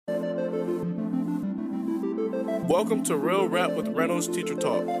Welcome to Real Rap with Reynolds Teacher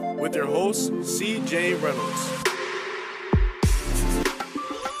Talk with your host, C.J. Reynolds.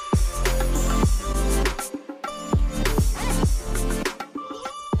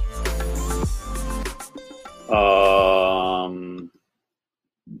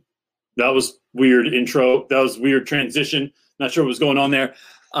 That was weird intro. That was weird transition. Not sure what was going on there.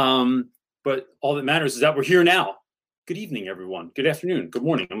 But all that matters is that we're here now. Good evening, everyone. Good afternoon. Good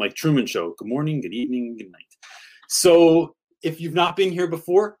morning. I'm like Truman Show. Good morning, good evening, good night. So if you've not been here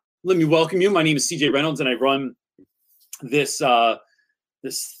before, let me welcome you. My name is CJ Reynolds, and I run this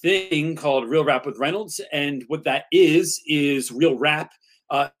this thing called Real Rap with Reynolds. And what that is real rap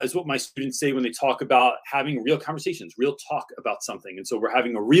is what my students say when they talk about having real conversations, real talk about something. And so we're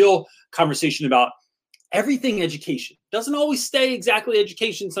having a real conversation about everything education. Doesn't always stay exactly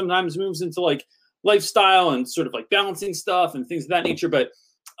education. Sometimes moves into like lifestyle and sort of like balancing stuff and things of that nature. But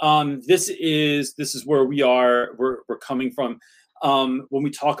this is where we're coming from when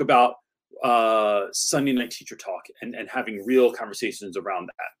we talk about Sunday night teacher talk and having real conversations around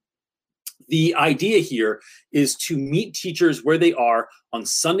that. The idea here is to meet teachers where they are on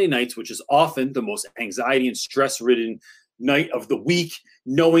Sunday nights, which is often the most anxiety and stress-ridden night of the week,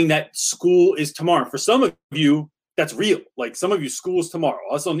 knowing that school is tomorrow. For some of you, that's real. Like some of you, school is tomorrow.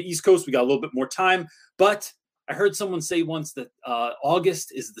 Us on the East Coast, we got a little bit more time. But I heard someone say once that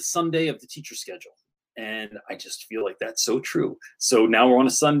August is the Sunday of the teacher schedule. And I just feel like that's so true. So now we're on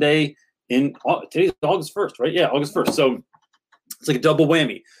a Sunday today's August 1st, right? Yeah, August 1st. So it's like a double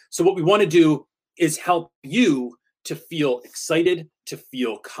whammy. So what we want to do is help you to feel excited, to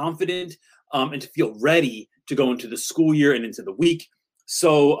feel confident, and to feel ready to go into the school year and into the week.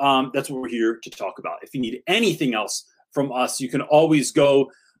 So that's what we're here to talk about. If you need anything else from us, you can always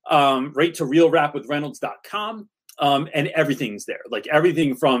go right to realrapwithreynolds.com, and everything's there. Like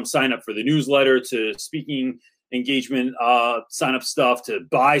everything from sign up for the newsletter to speaking engagement, sign up stuff, to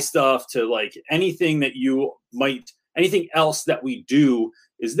buy stuff, to like anything else that we do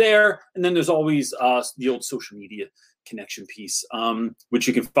is there. And then there's always the old social media connection piece, which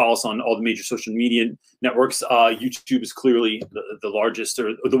you can follow us on all the major social media networks. YouTube is clearly the largest,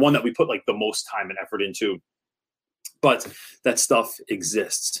 or the one that we put like the most time and effort into. But that stuff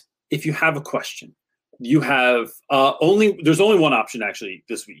exists. If you have a question, you have there's only one option actually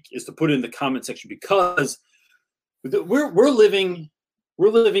this week, is to put it in the comment section, because we're living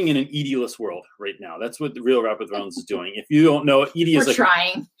in an ED-less world right now. That's what the Real Rap with Reynolds is doing. If you don't know, ED is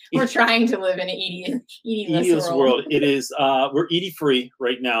We're trying to live in an ED-less world. It is, we're ED-free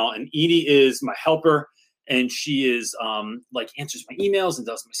right now. And Edie is my helper. And she is like answers my emails and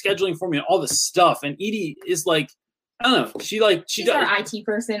does my scheduling for me and all this stuff. And Edie is like, I don't know. She's our IT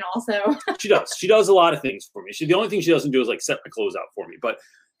person also. She does. She does a lot of things for me. The only thing she doesn't do is like set my clothes out for me. But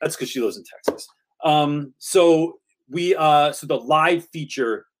that's because she lives in Texas. So the live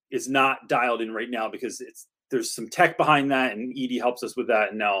feature is not dialed in right now because there's some tech behind that, and Edie helps us with that.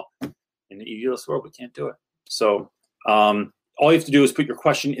 And now in the ED-less world, we can't do it. So all you have to do is put your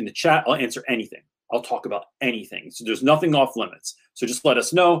question in the chat. I'll answer anything. I'll talk about anything. So there's nothing off limits. So just let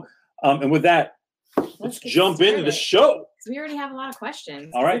us know. And with that, let's jump into the show. We already have a lot of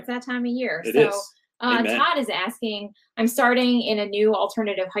questions. All right. It's that time of year. It is. Todd is asking, I'm starting in a new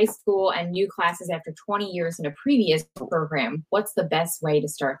alternative high school and new classes after 20 years in a previous program. What's the best way to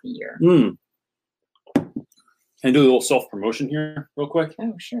start the year? Can I do a little self-promotion here real quick?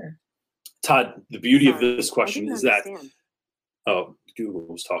 Oh, sure. Todd, the beauty of this question is that, Google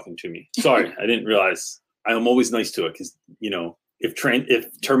was talking to me. Sorry, I didn't realize. I'm always nice to it because, if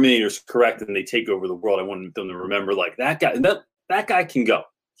Terminator's correct and they take over the world, I want them to remember like that guy. That guy can go.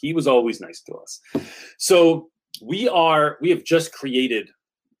 He was always nice to us. So we have just created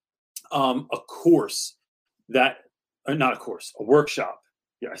a workshop.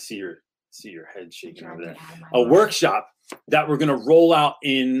 Yeah, I see your head shaking over there. A workshop that we're going to roll out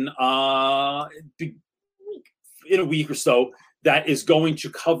in a week or so, that is going to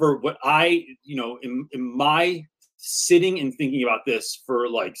cover what in my sitting and thinking about this for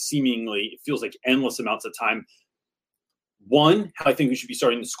like seemingly, it feels like endless amounts of time. One, how I think we should be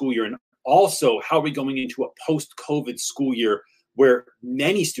starting the school year, and also how are we going into a post-COVID school year where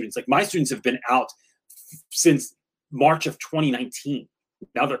many students, like my students, have been out since March of 2019.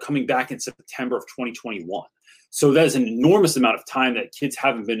 Now they're coming back in September of 2021. So that is an enormous amount of time that kids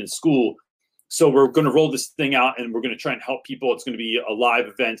haven't been in school. So we're going to roll this thing out, and we're going to try and help people. It's going to be a live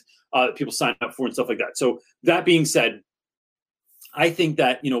event that people sign up for and stuff like that. So that being said, I think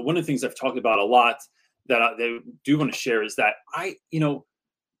that, one of the things I've talked about a lot that I do want to share is that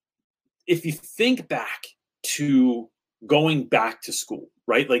if you think back to going back to school,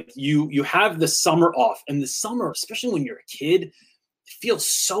 right? Like you have the summer off, and the summer, especially when you're a kid, feels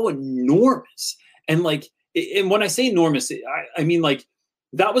so enormous. And like, and when I say enormous, I mean like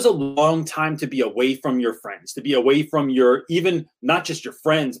that was a long time to be away from your friends, to be away from your, even not just your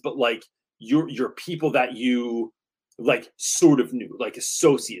friends, but like your people that you like sort of knew, like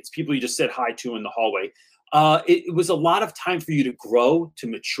associates, people you just said hi to in the hallway. It was a lot of time for you to grow, to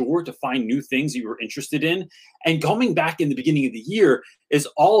mature, to find new things you were interested in. And coming back in the beginning of the year is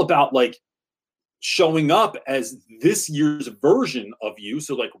all about like showing up as this year's version of you.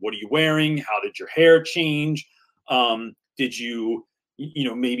 So like, what are you wearing? How did your hair change? Did you,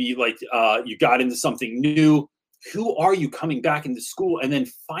 maybe like you got into something new? Who are you coming back into school? And then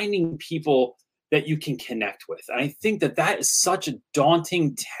finding people that you can connect with. And I think that that is such a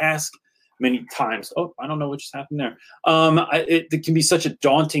daunting task many times. Oh, I don't know what just happened there. It can be such a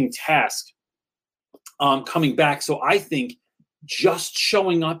daunting task coming back. So I think just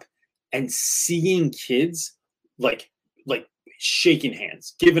showing up and seeing kids like shaking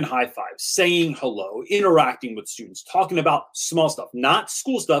hands, giving high fives, saying hello, interacting with students, talking about small stuff, not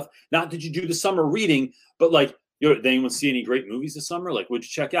school stuff, not did you do the summer reading, but like, did anyone see any great movies this summer? Like, what'd you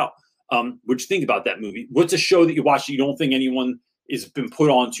check out? What'd you think about that movie? What's a show that you watched that you don't think anyone has been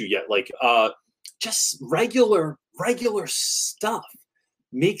put onto yet? Like, just regular stuff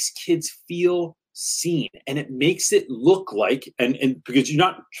makes kids feel seen, and it makes it look like, and because you're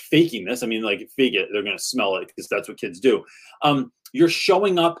not faking this. I mean, like, fake it, they're going to smell it because that's what kids do. You're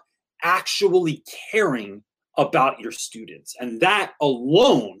showing up actually caring about your students, and that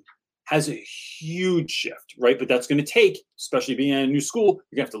alone has a huge shift, right? But that's going to take, especially being in a new school,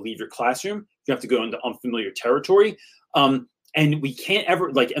 you're going to have to leave your classroom. You have to go into unfamiliar territory. And we can't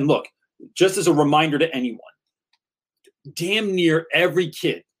ever like, and look, just as a reminder to anyone, damn near every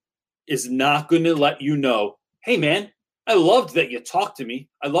kid is not going to let you know, hey man, I loved that you talked to me.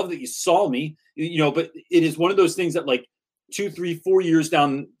 I love that you saw me, but it is one of those things that like 2, 3, 4 years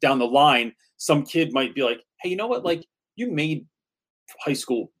down the line, some kid might be like, hey, you know what? Like, you made high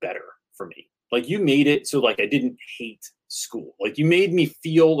school better for me. Like, you made it so like I didn't hate school. Like, you made me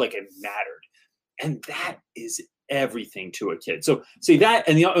feel like it mattered. And that is everything to a kid. So say that,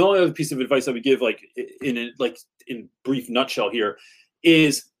 and the only other piece of advice I would give, like in brief nutshell here,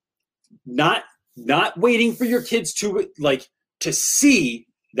 is not waiting for your kids to see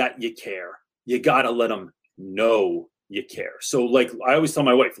that you care. You got to let them know you care. So like I always tell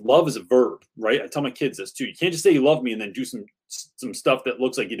my wife, love is a verb, right? I tell my kids this too. You can't just say you love me and then do some stuff that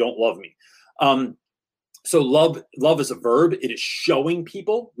looks like you don't love me. So love is a verb. It is showing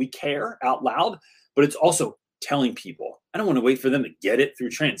people we care out loud, but it's also telling people. I don't want to wait for them to get it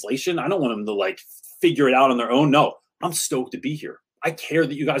through translation. I don't want them to like figure it out on their own. No, I'm stoked to be here. I care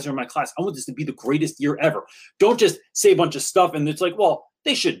that you guys are in my class. I want this to be the greatest year ever. Don't just say a bunch of stuff and it's like, well,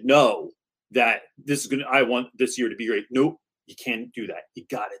 they should know that I want this year to be great. Nope, you can't do that. You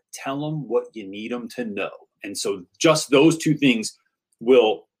got to tell them what you need them to know. And so just those two things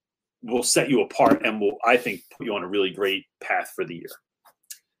will set you apart and will, I think, put you on a really great path for the year.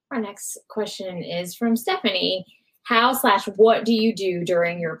 Our next question is from Stephanie. How/what do you do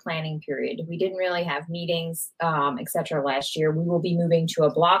during your planning period? We didn't really have meetings, etc. last year. We will be moving to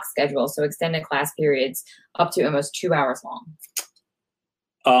a block schedule, so extended class periods up to almost 2 hours long.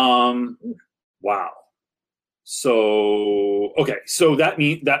 Wow. So, okay. So that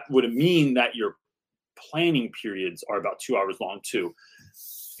would mean that your planning periods are about 2 hours long too.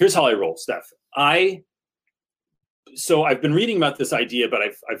 Here's how I roll, Steph. So I've been reading about this idea, but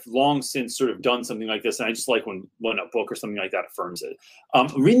I've long since sort of done something like this, and I just like when a book or something like that affirms it. I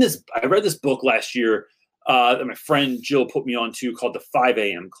read this book last year that my friend Jill put me on to called The 5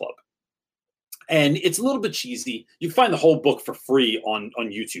 a.m. Club. And it's a little bit cheesy. You can find the whole book for free on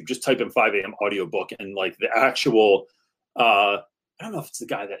YouTube. Just type in 5 a.m. audiobook, and like the actual, I don't know if it's the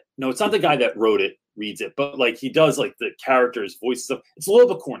guy no, it's not the guy that wrote it, reads it, but like he does like the characters' voices stuff. It's a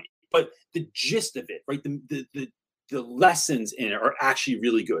little bit corny, but the gist of it, right? The lessons in it are actually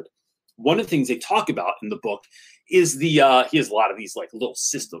really good. One of the things they talk about in the book is he has a lot of these like little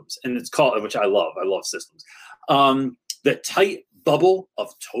systems, and it's called, which I love systems. The tight bubble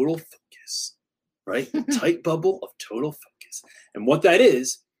of total focus, right? The tight bubble of total focus. And what that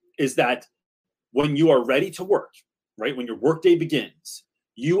is that when you are ready to work, right? When your workday begins,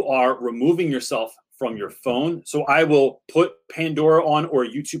 you are removing yourself from your phone. So I will put Pandora on or a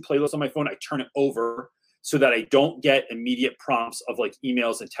YouTube playlist on my phone. I turn it over so that I don't get immediate prompts of like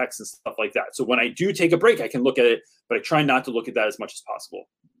emails and texts and stuff like that. So when I do take a break, I can look at it, but I try not to look at that as much as possible.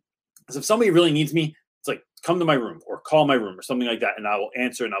 Because if somebody really needs me, it's like, come to my room or call my room or something like that, and I will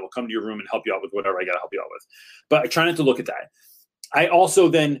answer and I will come to your room and help you out with whatever I got to help you out with. But I try not to look at that. I also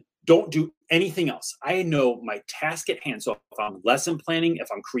then don't do anything else. I know my task at hand. So if I'm lesson planning, if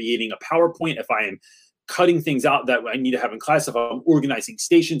I'm creating a PowerPoint, if I am cutting things out that I need to have in class, if I'm organizing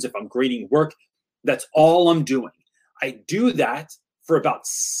stations, if I'm grading work, that's all I'm doing. I do that for about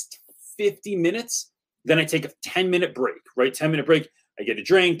 50 minutes. Then I take a 10-minute break, right? 10-minute break. I get a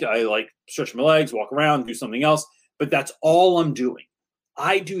drink. I like stretch my legs, walk around, do something else. But that's all I'm doing.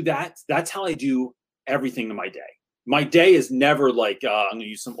 I do that. That's how I do everything in my day. My day is never like, I'm going to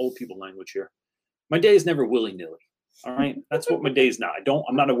use some old people language here. My day is never willy-nilly. All right. That's what my day is not.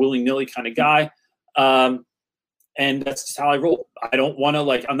 I'm not a willy-nilly kind of guy. And that's just how I roll. I don't want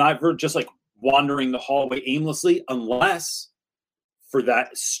to I'm not just like wandering the hallway aimlessly, unless for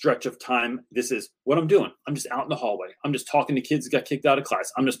that stretch of time, this is what I'm doing. I'm just out in the hallway. I'm just talking to kids that got kicked out of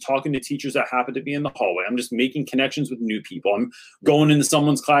class. I'm just talking to teachers that happen to be in the hallway. I'm just making connections with new people. I'm going into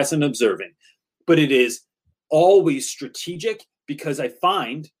someone's class and observing. But it is always strategic, because I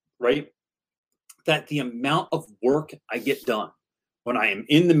find, right, that the amount of work I get done when I am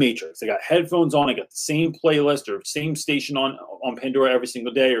in the matrix, I got headphones on, I got the same playlist or same station on Pandora every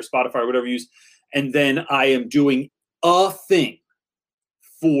single day, or Spotify, or whatever you use, and then I am doing a thing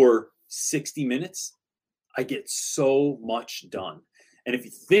for 60 minutes, I get so much done. And if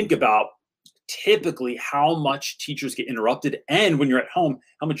you think about typically how much teachers get interrupted, and when you're at home,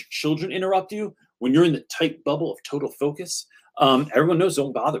 how much children interrupt you, when you're in the tight bubble of total focus, everyone knows,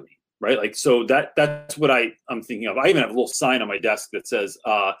 don't bother me, right? Like, so that's what I'm thinking of. I even have a little sign on my desk that says,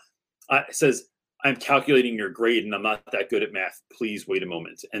 it says, I'm calculating your grade and I'm not that good at math. Please wait a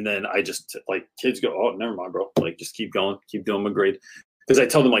moment. And then I just, like, kids go, oh, never mind, bro. Like, just keep going, keep doing my grade. Because I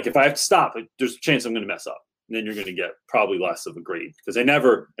tell them, like, if I have to stop, there's a chance I'm going to mess up. And then you're going to get probably less of a grade, because I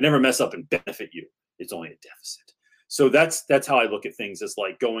never mess up and benefit you. It's only a deficit. So that's how I look at things, as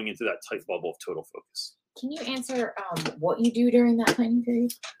like going into that tight bubble of total focus. Can you answer what you do during that planning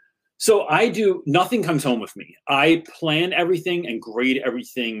period? So nothing comes home with me. I plan everything and grade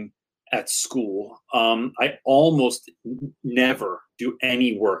everything at school. I almost never do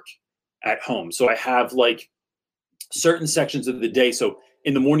any work at home. So I have like certain sections of the day. So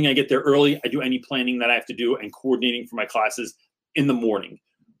in the morning, I get there early. I do any planning that I have to do and coordinating for my classes in the morning.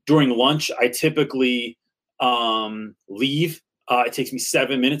 During lunch, I typically leave. It takes me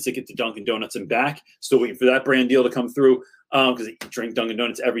 7 minutes to get to Dunkin' Donuts and back. Still waiting for that brand deal to come through, because I drink Dunkin'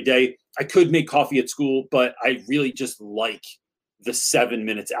 Donuts every day. I could make coffee at school, but I really just like the 7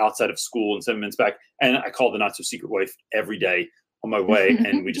 minutes outside of school and 7 minutes back. And I call the not so secret wife every day on my way,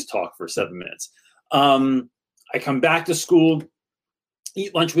 and we just talk for 7 minutes. I come back to school,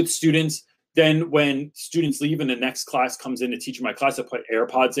 eat lunch with students. Then when students leave and the next class comes in to teach my class, I put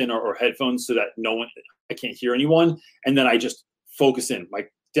AirPods in or headphones so that I can't hear anyone. And then I just focus in. My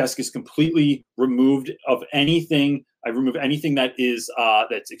desk is completely removed of anything. I remove anything that is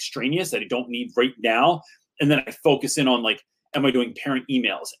that's extraneous, that I don't need right now. And then I focus in on, like, am I doing parent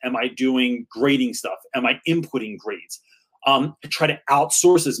emails? Am I doing grading stuff? Am I inputting grades? I try to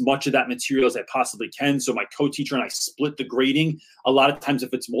outsource as much of that material as I possibly can. So my co-teacher and I split the grading. A lot of times,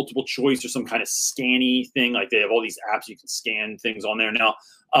 if it's multiple choice or some kind of scanny thing, like they have all these apps, you can scan things on there now.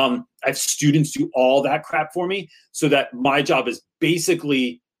 I have students do all that crap for me, so that my job is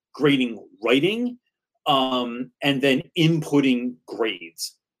basically grading writing, and then inputting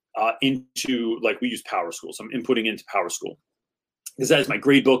grades into, like, we use PowerSchool. So I'm inputting into PowerSchool, because that is my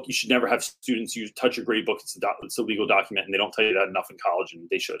grade book. You should never have students touch your grade book. It's a legal document, and they don't tell you that enough in college, and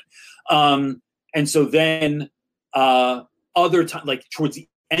they should. And so then other time, like towards the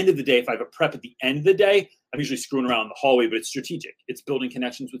end of the day, if I have a prep at the end of the day, I'm usually screwing around in the hallway, but it's strategic. It's building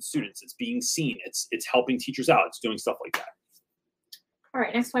connections with students. It's being seen. It's helping teachers out. It's doing stuff like that. All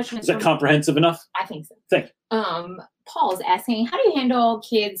right, next question Is that comprehensive enough? I think so. Thank you. Paul's asking, how do you handle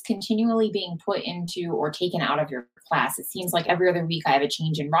kids continually being put into or taken out of your class? It seems like every other week I have a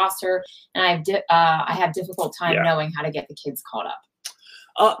change in roster, and I have difficult time knowing how to get the kids caught up,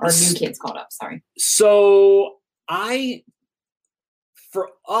 or new kids caught up. Sorry. So for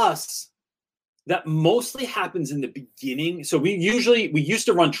us, that mostly happens in the beginning. So we used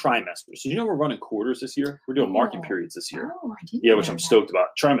to run trimesters. So we're running quarters this year. We're doing marking periods this year. Oh, I didn't. Yeah, which I'm stoked about.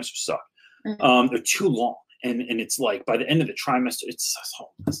 Trimesters suck. They're too long. And it's like by the end of the trimester,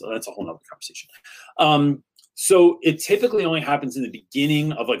 that's a whole nother conversation. So it typically only happens in the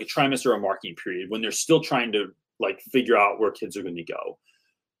beginning of like a trimester or a marking period, when they're still trying to like figure out where kids are going to go.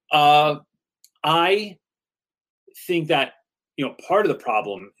 I think that, part of the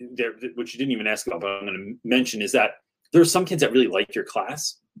problem there, which you didn't even ask about, but I'm going to mention, is that there are some kids that really like your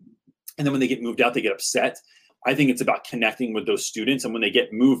class, and then when they get moved out, they get upset. I think it's about connecting with those students, and when they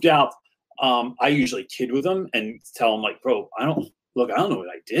get moved out, I usually kid with them and tell them, like, bro, I don't look, I don't know what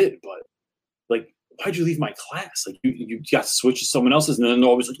I did, but like, why'd you leave my class? Like, you got to switch to someone else's. And then they're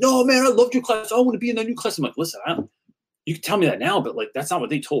always like, no, man, I loved your class. I want to be in the new class. I'm like, listen, you can tell me that now, but like, that's not what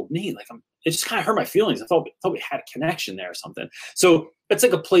they told me. Like, it just kind of hurt my feelings. I thought we had a connection there or something. So it's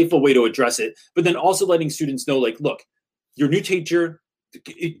like a playful way to address it. But then also letting students know, like, look, your new teacher,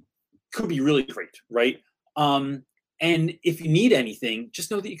 it could be really great, right? And if you need anything,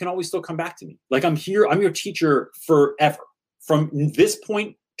 just know that you can always still come back to me. Like, I'm here, I'm your teacher forever, from this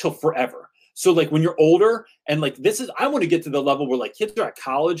point till forever. So like when you're older and like I want to get to the level where like kids are at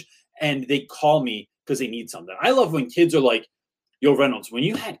college and they call me because they need something. I love when kids are like, yo, Reynolds, when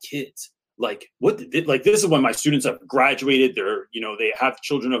you had kids, like like this is when my students have graduated, they have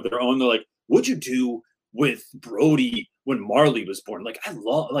children of their own. They're like, what'd you do with Brody when Marley was born? Like, I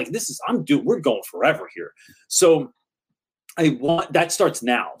love, like, we're going forever here. So that starts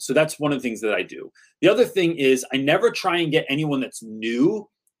now. So that's one of the things that I do. The other thing is I never try and get anyone that's new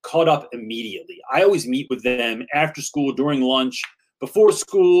caught up immediately. I always meet with them after school, during lunch, before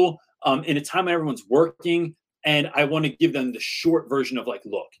school, in a time when everyone's working. And I want to give them the short version of like,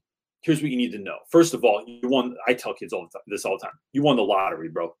 look, here's what you need to know. First of all, I tell kids all the time, you won the lottery,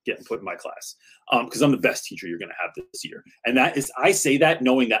 bro, getting put in my class. Because I'm the best teacher you're going to have this year. And I say that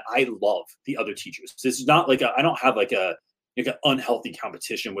knowing that I love the other teachers. This is not like I don't have like an unhealthy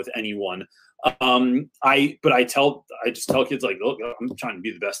competition with anyone. I just tell kids like, look, I'm trying to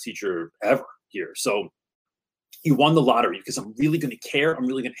be the best teacher ever here. So you won the lottery because I'm really going to care. I'm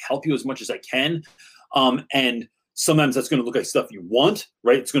really going to help you as much as I can. And sometimes that's going to look like stuff you want,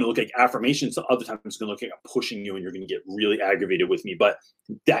 right? It's going to look like affirmations. Other times it's going to look like I'm pushing you and you're going to get really aggravated with me. But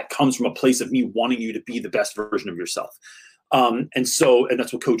that comes from a place of me wanting you to be the best version of yourself. And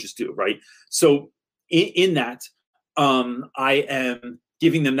that's what coaches do, right? So in that, I am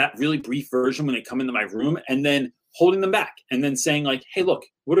giving them that really brief version when they come into my room and then holding them back and then saying like, hey, look,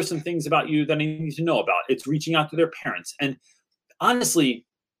 what are some things about you that I need to know about? It's reaching out to their parents. And honestly,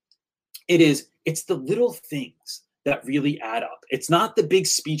 it's the little things that really add up. It's not the big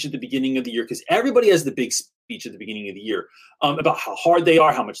speech at the beginning of the year, because everybody has the big speech at the beginning of the year about how hard they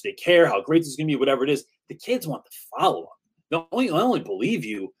are, how much they care, how great this is going to be, whatever it is. The kids want the follow-up. They'll only believe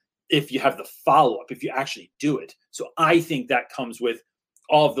you if you have the follow-up, if you actually do it. So I think that comes with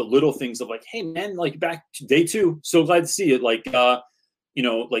all of the little things of like, hey man, like back to day 2, so glad to see you. Like,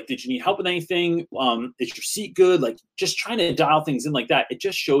 like, did you need help with anything? Is your seat good? Like, just trying to dial things in like that. It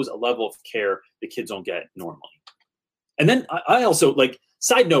just shows a level of care the kids don't get normally. And then I also, like,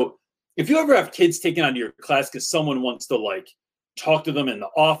 side note, if you ever have kids taken out of your class because someone wants to like talk to them in the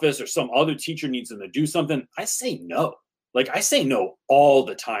office or some other teacher needs them to do something, I say no. Like, I say no all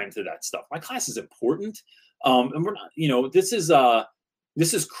the time to that stuff. My class is important. And we're not,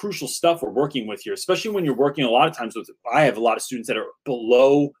 this is crucial stuff we're working with here, especially when you're working a lot of times with, I have a lot of students that are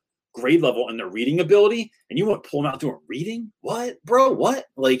below grade level in their reading ability, and you want to pull them out doing reading? What, bro? What?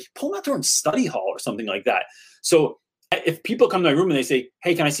 Like, pull them out during study hall or something like that. So if people come to my room and they say,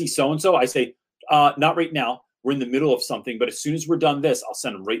 hey, can I see so-and-so? I say, not right now. We're in the middle of something, but as soon as we're done this, I'll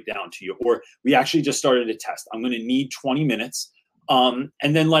send them right down to you. Or we actually just started a test. I'm going to need 20 minutes. And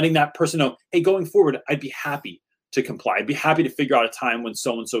then letting that person know, hey, going forward, I'd be happy to comply. I'd be happy to figure out a time when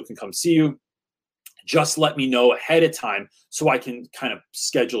so-and-so can come see you. Just let me know ahead of time so I can kind of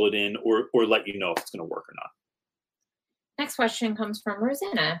schedule it in or let you know if it's going to work or not. Next question comes from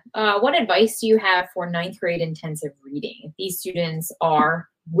Rosanna. What advice do you have for 9th grade intensive reading? These students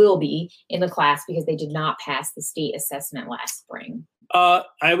will be in the class because they did not pass the state assessment last spring.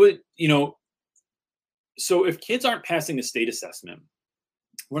 I would, so if kids aren't passing the state assessment,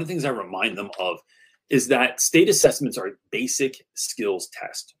 one of the things I remind them of is that state assessments are a basic skills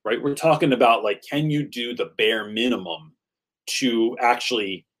test, right? We're talking about like, can you do the bare minimum to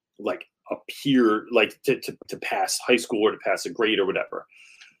actually like appear, like to pass high school or to pass a grade or whatever.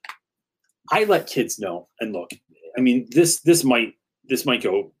 I let kids know, and look, I mean, this might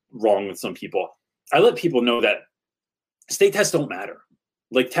go wrong with some people. I let people know that state tests don't matter.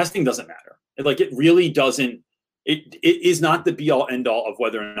 Like, testing doesn't matter. Like, it really doesn't, it is not the be all end all of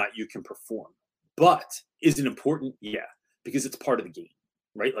whether or not you can perform. But is it important? Yeah, because it's part of the game,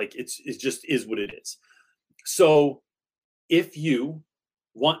 right? Like, it just is what it is. So if you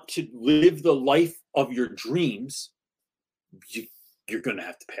want to live the life of your dreams, you're going to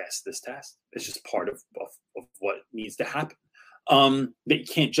have to pass this test. It's just part of what needs to happen. That you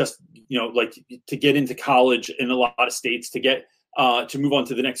can't just, like, to get into college in a lot of states, to get to move on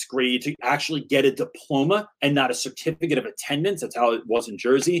to the next grade, to actually get a diploma and not a certificate of attendance. That's how it was in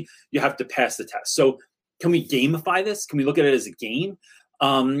Jersey. You have to pass the test. So can we gamify this? Can we look at it as a game?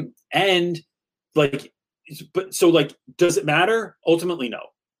 And like, but so like, does it matter? Ultimately, no.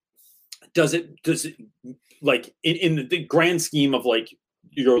 Does it like in the grand scheme of like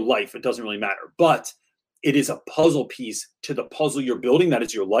your life, it doesn't really matter, but it is a puzzle piece to the puzzle you're building. That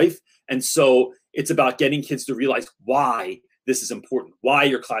is your life. And so it's about getting kids to realize why this is important, why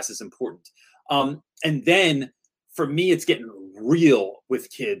your class is important. And then for me, it's getting real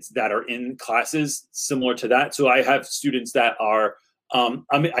with kids that are in classes similar to that. So I have students that are,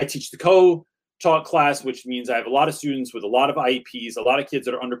 I teach the co-taught class, which means I have a lot of students with a lot of IEPs, a lot of kids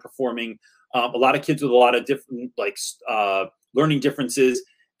that are underperforming, a lot of kids with a lot of different like learning differences.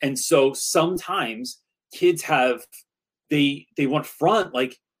 And so sometimes kids have, they want front,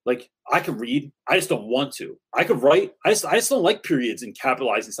 like I can read, I just don't want to. I could write, I just don't like periods and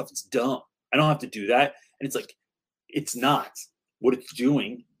capitalizing stuff. It's dumb. I don't have to do that. And it's like, it's not. What it's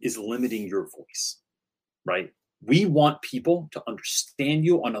doing is limiting your voice, right? We want people to understand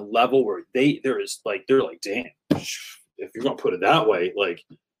you on a level where they're like, damn, if you're gonna put it that way, like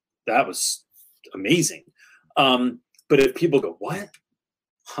that was amazing. But if people go, what?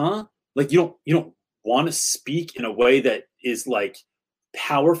 Huh? Like you don't want to speak in a way that is like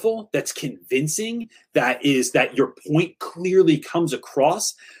powerful, that's convincing, that your point clearly comes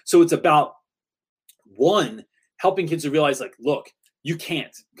across. So it's about one, helping kids to realize like, look, you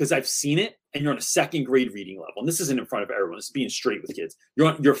can't, because I've seen it, and you're on a second grade reading level. And this isn't in front of everyone. This is being straight with kids.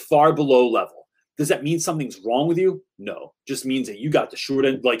 You're far below level. Does that mean something's wrong with you? No, just means that you got the short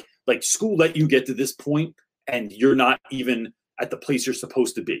end, like school let you get to this point and you're not even at the place you're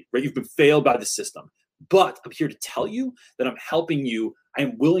supposed to be, right? You've been failed by the system. But I'm here to tell you that I'm helping you. I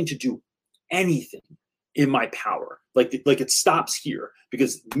am willing to do anything in my power. Like it stops here,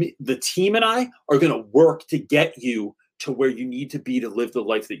 because the team and I are going to work to get you to where you need to be to live the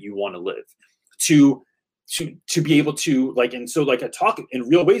life that you want to live, to be able to like. And so like I talk in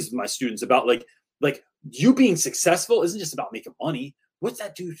real ways with my students about like you being successful isn't just about making money. What's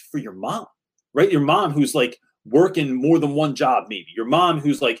that do for your mom, right? Your mom who's like working more than one job, maybe your mom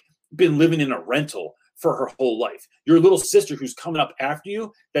who's like been living in a rental for her whole life, your little sister who's coming up after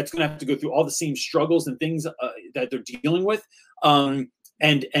you, that's going to have to go through all the same struggles and things that they're dealing with.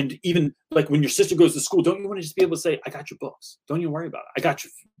 And even like when your sister goes to school, don't you want to just be able to say, I got your books. Don't even worry about it. I got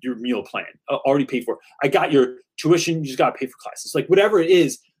your meal plan already paid for. I got your tuition. You just got to pay for classes. Like whatever it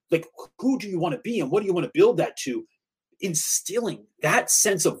is, like who do you want to be and what do you want to build that to? Instilling that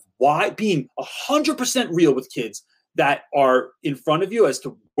sense of why, being 100% real with kids that are in front of you as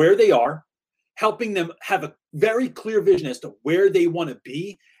to where they are, helping them have a very clear vision as to where they want to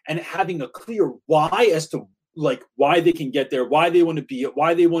be, and having a clear why as to like why they can get there, why they want to be it,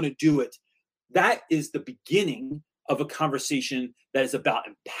 why they want to do it. That is the beginning of a conversation that is about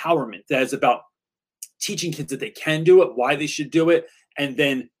empowerment, that is about teaching kids that they can do it, why they should do it, and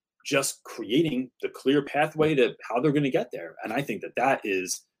then just creating the clear pathway to how they're going to get there. And I think that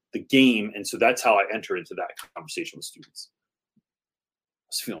is the game. And so that's how I enter into that conversation with students. I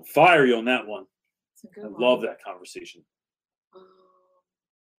was feeling fiery on that one. I love that conversation.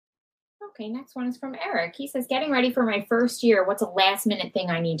 Okay, next one is from Eric. He says, getting ready for my first year, what's a last minute thing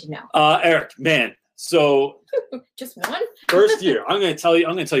I need to know? Eric, man. So just one? First year. I'm going to tell you,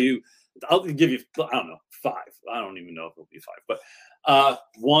 I'll give you, I don't know, 5. I don't even know if it'll be 5, but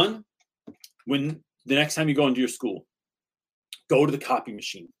one, when the next time you go into your school, go to the copy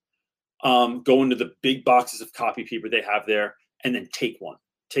machine, go into the big boxes of copy paper they have there, and then take one.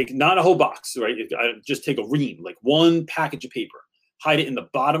 Take not a whole box, right? Just take a ream, like one package of paper, hide it in the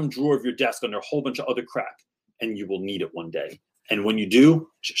bottom drawer of your desk under a whole bunch of other crap, and you will need it one day. And when you do,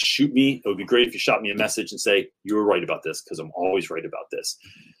 just shoot me. It would be great if you shot me a message and say, you were right about this, because I'm always right about this.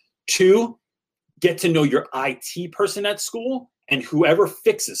 2, get to know your IT person at school and whoever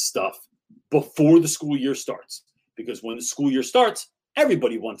fixes stuff before the school year starts. Because when the school year starts,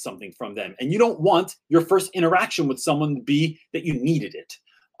 everybody wants something from them. And you don't want your first interaction with someone to be that you needed it.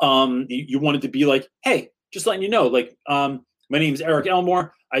 You want it to be like, hey, just letting you know, like, my name is Eric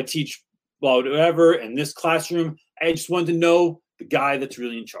Elmore. I teach whatever in this classroom. I just wanted to know the guy that's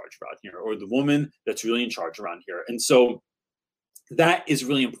really in charge around here, or the woman that's really in charge around here. And so that is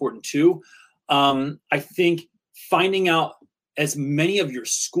really important too. I think finding out as many of your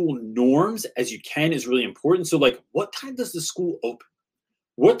school norms as you can is really important. So like, what time does the school open?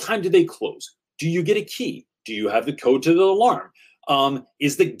 What time do they close? Do you get a key? Do you have the code to the alarm?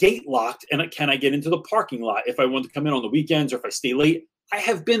 Is the gate locked? And can I get into the parking lot if I want to come in on the weekends, or if I stay late? I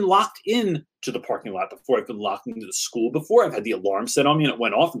have been locked in to the parking lot before. I've been locked into the school before. I've had the alarm set on me and it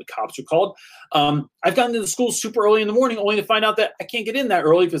went off and the cops were called. I've gotten to the school super early in the morning only to find out that I can't get in that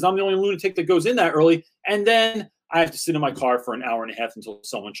early because I'm the only lunatic that goes in that early. And then I have to sit in my car for an hour and a half until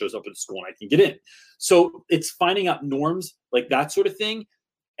someone shows up at the school and I can get in. So it's finding out norms like that sort of thing.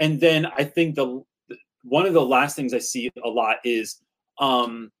 And then I think one of the last things I see a lot is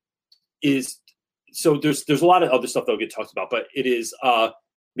so there's a lot of other stuff that'll get talked about, but it is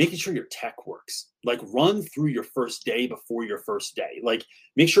making sure your tech works. Like run through your first day before your first day. Like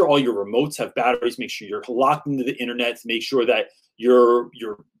make sure all your remotes have batteries, make sure you're locked into the internet, make sure that your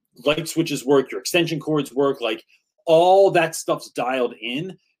light switches work, your extension cords work, like all that stuff's dialed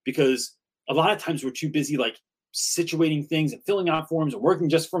in, because a lot of times we're too busy like situating things and filling out forms and working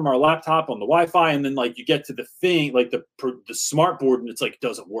just from our laptop on the Wi-Fi, and then like you get to the thing like the smart board and it's like it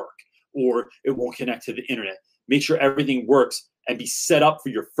doesn't work or it won't connect to the internet. Make sure everything works and be set up for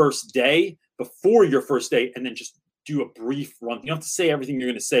your first day before your first day, and then just do a brief run. You don't have to say everything you're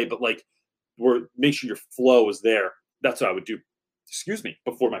going to say, but like make sure your flow is there. That's what I would do,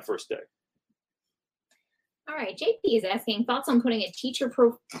 before my first day. All right, JP is asking thoughts on putting a teacher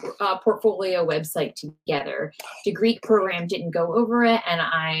portfolio website together. Degree program didn't go over it, and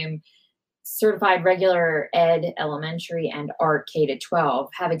I'm certified regular ed, elementary, and art K-12.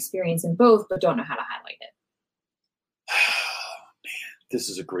 Have experience in both, but don't know how to highlight it. Man, this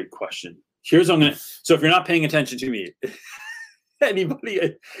is a great question. Here's what I'm gonna. So if you're not paying attention to me, anybody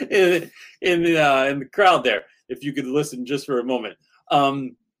in the crowd there, if you could listen just for a moment.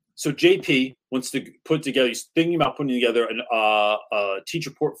 So JP wants to put together. He's thinking about putting together a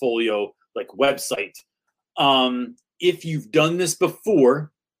teacher portfolio like website. If you've done this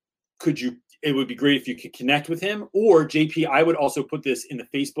before, it would be great if you could connect with him. Or JP, I would also put this in the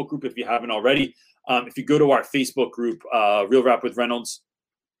Facebook group if you haven't already. If you go to our Facebook group, Real Rap with Reynolds,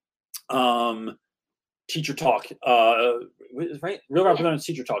 Teacher Talk, right? Real Rap with Reynolds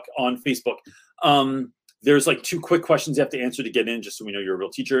Teacher Talk on Facebook. There's like 2 quick questions you have to answer to get in, just so we know you're a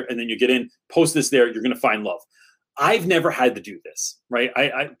real teacher. And then you get in, post this there, you're going to find love. I've never had to do this, right?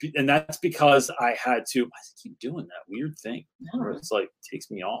 And that's because I had to. Why does it keep doing that weird thing? Where it's like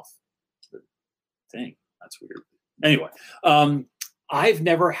takes me off the thing. That's weird. Anyway, I've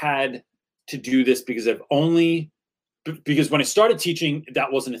never had to do this because when I started teaching,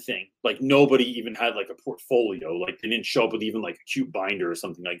 that wasn't a thing. Like nobody even had like a portfolio. Like they didn't show up with even like a cute binder or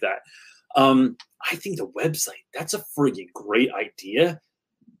something like that. I think the website, that's a friggin' great idea.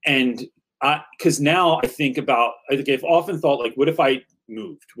 And because now I think I've often thought like, what if I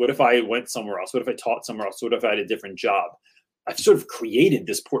moved? What if I went somewhere else? What if I taught somewhere else? What if I had a different job? I've sort of created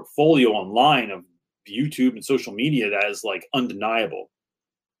this portfolio online of YouTube and social media that is like undeniable.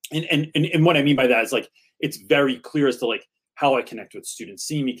 And what I mean by that is like, it's very clear as to like how I connect with students,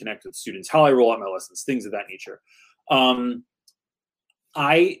 seeing me connect with students, how I roll out my lessons, things of that nature.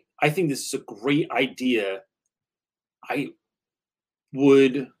 I think this is a great idea.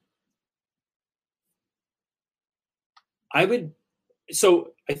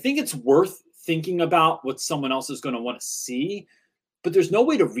 So I think it's worth thinking about what someone else is going to want to see, but there's no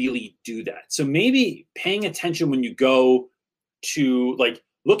way to really do that. So maybe paying attention when you go to like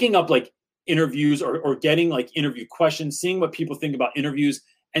looking up like interviews or getting like interview questions, seeing what people think about interviews,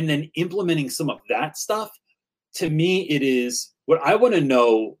 and then implementing some of that stuff. To me, it is what I want to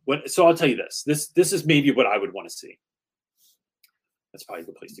know. So I'll tell you this. This is maybe what I would want to see. That's probably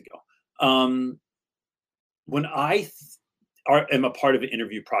the place to go. When I am a part of an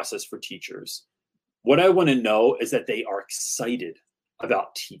interview process for teachers, what I want to know is that they are excited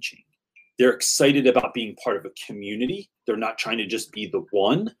about teaching. They're excited about being part of a community. They're not trying to just be the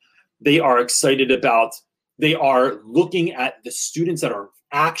one. They are excited about, they are looking at the students that are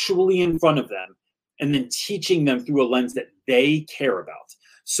actually in front of them and then teaching them through a lens that they care about.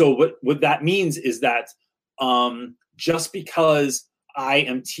 So what that means is that just because I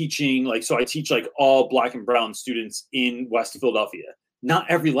am teaching, like, so I teach like all Black and brown students in West Philadelphia, not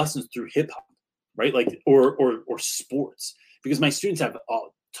every lesson is through hip hop, right? Like, or sports, because my students have a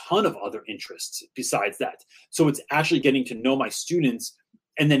ton of other interests besides that. So it's actually getting to know my students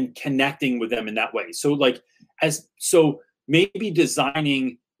and then connecting with them in that way. So like, so maybe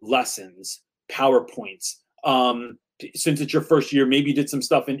designing lessons, PowerPoints, since it's your first year, maybe you did some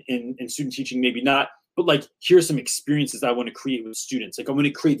stuff in student teaching, maybe not, but like, here's some experiences I want to create with students. Like I want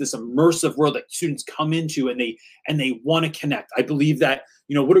to create this immersive world that students come into and they want to connect. I believe that,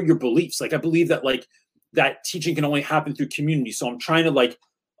 you know, what are your beliefs? Like, I believe that like that teaching can only happen through community. So I'm trying to like,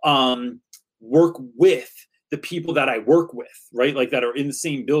 work with the people that I work with, right? Like that are in the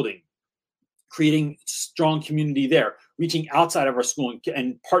same building, creating strong community there, reaching outside of our school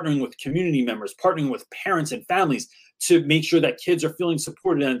and partnering with community members, partnering with parents and families to make sure that kids are feeling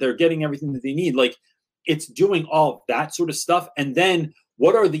supported and they're getting everything that they need. Like it's doing all of that sort of stuff. And then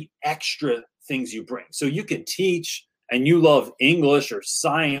what are the extra things you bring. So you can teach and you love English or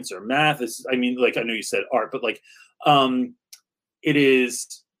science or math. I mean, like, I know you said art, but like, it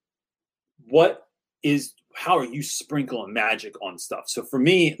is how are you sprinkling magic on stuff? So for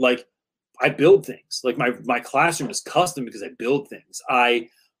me, like, I build things. Like my classroom is custom because I build things. I'm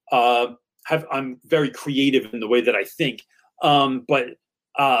very creative in the way that I think.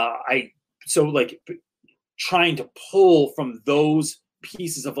 So like trying to pull from those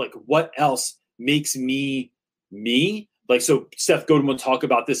pieces of like what else makes me me. Like, so Seth Godin will talk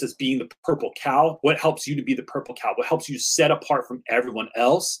about this as being the purple cow. What helps you to be the purple cow? What helps you set apart from everyone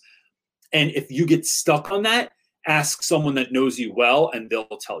else? And if you get stuck on that, ask someone that knows you well, and they'll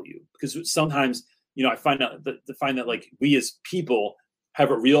tell you. Because sometimes, you know, I find that like we as people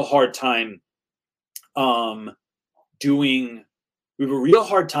have a real hard time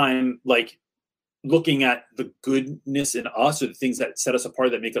like looking at the goodness in us or the things that set us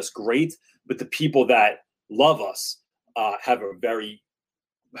apart that make us great. But the people that love us have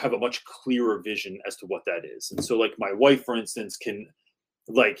a much clearer vision as to what that is. And so like my wife, for instance, can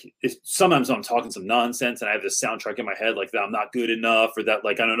like, sometimes I'm talking some nonsense and I have this soundtrack in my head, like that I'm not good enough, or that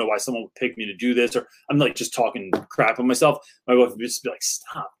like, I don't know why someone would pick me to do this, or I'm like just talking crap on myself. My wife would just be like,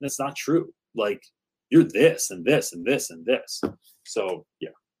 stop, that's not true. Like, you're this and this and this and this. So yeah.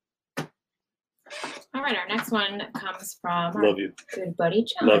 All right, our next one comes from Love you. Good buddy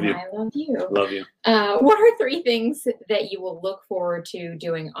John. Love you. I love you. Love you. What are 3 things that you will look forward to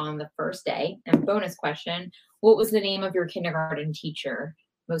doing on the first day? And bonus question, what was the name of your kindergarten teacher?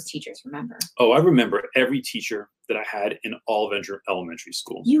 Most teachers remember. Oh, I remember every teacher that I had in Olive Elementary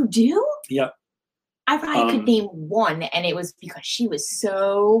School. You do? Yep. I probably could name one, and it was because she was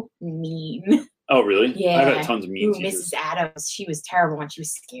so mean. Oh, really? Yeah. I've had tons of mean teachers. Mrs. Adams, she was terrible and she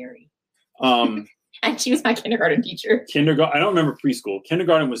was scary. And she was my kindergarten teacher. I don't remember preschool.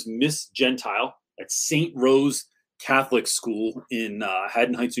 Kindergarten was Miss Gentile at St. Rose Catholic School in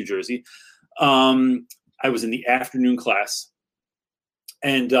Haddon Heights, New Jersey. I was in the afternoon class,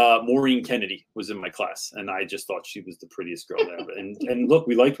 and Maureen Kennedy was in my class, and I just thought she was the prettiest girl there. And look,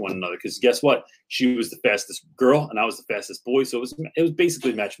 we liked one another because guess what? She was the fastest girl, and I was the fastest boy. So it was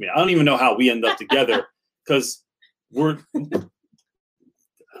basically match made. I don't even know how we ended up together because we're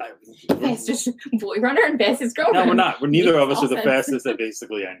fastest boy runner and fastest girl runner. No, we're not. We're neither of us are the fastest at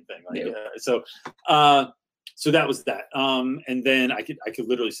basically anything. Like, so that was that. And then I could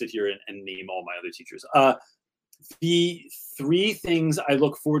literally sit here and name all my other teachers. The 3 things I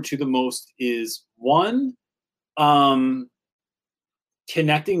look forward to the most is 1,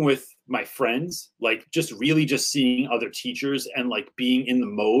 connecting with my friends, like just really just seeing other teachers and like being in the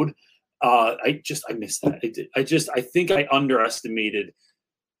mode. I miss that. I think I underestimated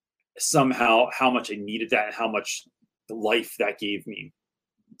somehow how much I needed that and how much life that gave me.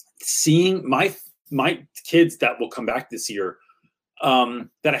 Seeing my kids that will come back this year,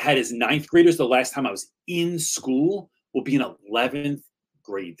 that I had as 9th graders the last time I was in school, will be in 11th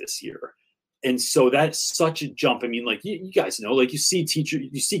grade this year. And so that's such a jump. I mean, like you guys know, like you see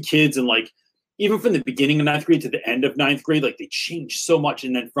kids, and like even from the beginning of 9th grade to the end of 9th grade, like they change so much.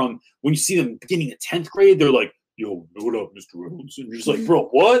 And then from when you see them beginning of 10th grade, they're like, yo, what up, Mr. Reynolds? And you're just like, bro,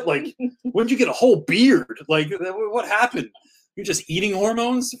 what? Like, when did you get a whole beard? Like, what happened? You're just eating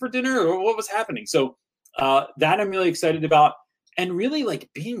hormones for dinner, or what was happening? So that I'm really excited about, and really like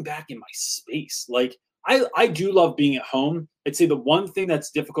being back in my space. Like I do love being at home. I'd say the one thing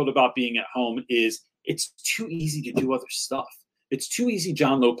that's difficult about being at home is it's too easy to do other stuff. It's too easy,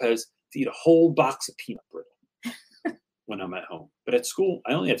 John Lopez, to eat a whole box of peanut brittle when I'm at home. But at school,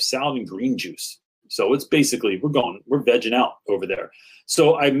 I only have salad and green juice. So it's basically, we're vegging out over there.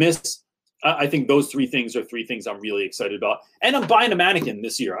 So I think those 3 things are 3 things I'm really excited about. And I'm buying a mannequin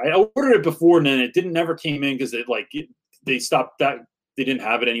this year. I ordered it before and then it never came in because they stopped that. They didn't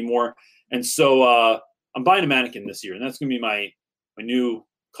have it anymore. And so I'm buying a mannequin this year, and that's going to be my new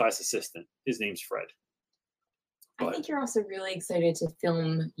class assistant. His name's Fred. I think you're also really excited to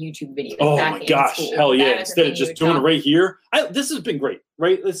film YouTube videos. Oh my gosh, hell yeah. Instead of just doing it right here. This has been great,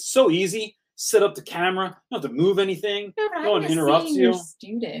 right? It's so easy. Set up the camera. You don't have to move anything. No one interrupts you. Your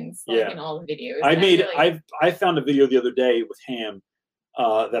students, like in all the videos. I found a video the other day with Ham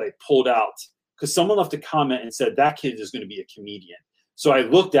that I pulled out because someone left a comment and said that kid is going to be a comedian. So I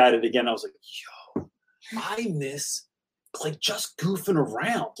looked at it again. I was like, yo, I miss like just goofing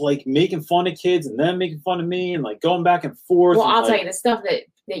around, like making fun of kids and them making fun of me and like going back and forth. Well, I'll tell you the stuff that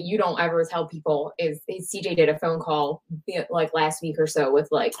you don't ever tell people is CJ did a phone call like last week or so with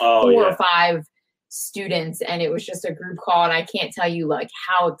like 4 or 5 students, and it was just a group call, and I can't tell you like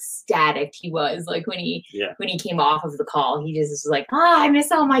how ecstatic he was like when he came off of the call. He just was like, I miss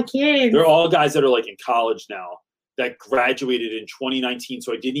all my kids. They're all guys that are like in college now that graduated in 2019,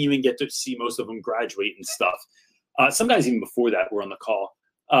 so I didn't even get to see most of them graduate and stuff. Some guys even before that were on the call.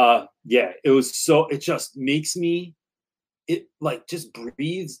 It just makes me, it like just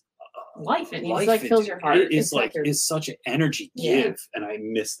breathes life in you. It like fills your heart. It's such an energy give, and I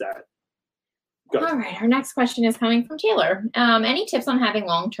miss that. All right, our next question is coming from Taylor. Any tips on having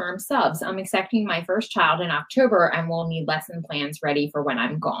long-term subs? I'm expecting my first child in October and will need lesson plans ready for when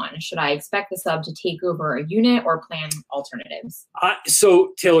I'm gone. Should I expect the sub to take over a unit or plan alternatives?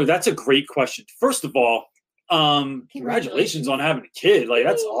 So Taylor, that's a great question. First of all, congratulations on having a kid. Like,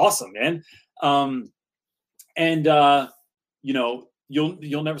 that's awesome, man. You know,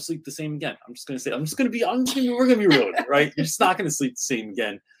 you'll never sleep the same again. We're gonna be real, right? You're just not gonna sleep the same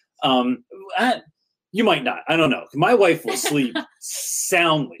again. You might not. I don't know. My wife will sleep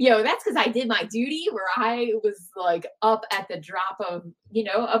soundly. Yo, that's because I did my duty where I was like up at the drop of,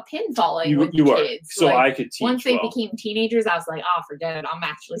 a pin falling with the kids. So like, I could teach. Once they became teenagers, I was like, oh, forget it. I'm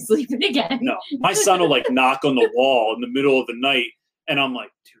actually sleeping again. No, my son will like knock on the wall in the middle of the night, and I'm like,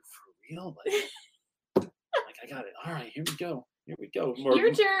 dude, for real? Like I got it. All right, here we go.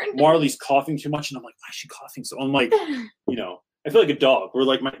 Your turn. Marley's coughing too much, and I'm like, why is she coughing? So I'm like, I feel like a dog where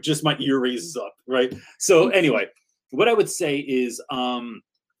like my ear raises up, right? So anyway, what I would say is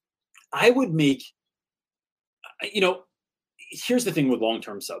I would make, here's the thing with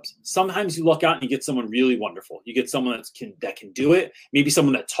long-term subs. Sometimes you luck out and you get someone really wonderful. You get someone that can do it. Maybe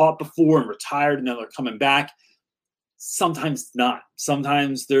someone that taught before and retired and now they're coming back. Sometimes not.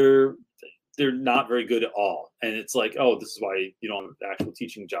 Sometimes they're not very good at all. And it's like, oh, this is why you don't have an actual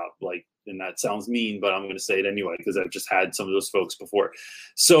teaching job. Like, and that sounds mean, but I'm going to say it anyway, because I've just had some of those folks before.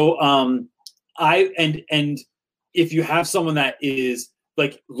 So and if you have someone that is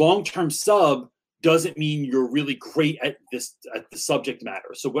like long-term sub, doesn't mean you're really great at the subject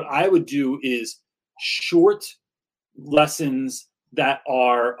matter. So what I would do is short lessons that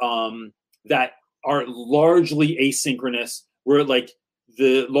are largely asynchronous, where like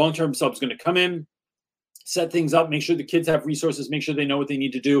the long-term sub is going to come in, set things up, make sure the kids have resources, make sure they know what they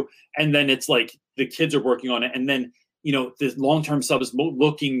need to do. And then it's like the kids are working on it. And then, the long-term sub is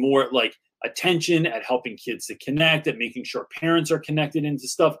looking more at like attention, at helping kids to connect, at making sure parents are connected into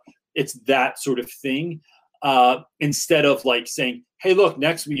stuff. It's that sort of thing. Instead of like saying, hey, look,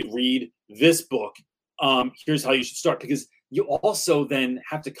 next week read this book. Here's how you should start. Because you also then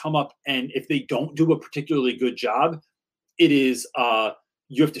have to come up, and if they don't do a particularly good job, it is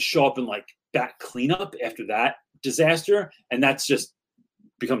you have to show up and like back cleanup after that disaster, and that's just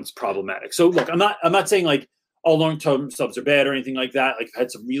becomes problematic. So look, I'm not saying like all long-term subs are bad or anything like that. Like I've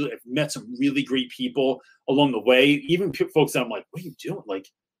met some really great people along the way, even folks that I'm like, what are you doing? Like,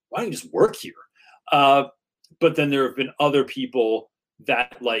 why don't you just work here? But then there have been other people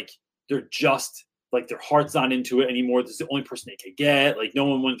that like they're just like their heart's not into it anymore. This is the only person they could get. Like no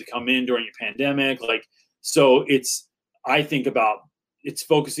one wanted to come in during a pandemic. Like so I think about it's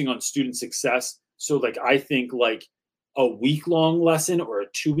focusing on student success. So like I think like a week-long lesson or a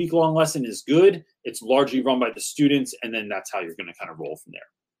 2-week-long lesson is good. It's largely run by the students, and then that's how you're going to kind of roll from there.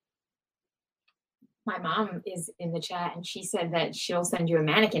 My mom is in the chat, and she said that she'll send you a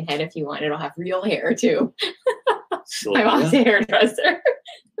mannequin head if you want. It'll have real hair too. My mom's a hairdresser.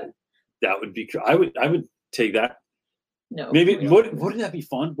 That would be. I would take that. No. Maybe wouldn't that be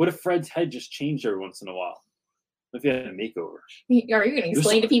fun? What if Fred's head just changed every once in a while? If you had a makeover. Are you going to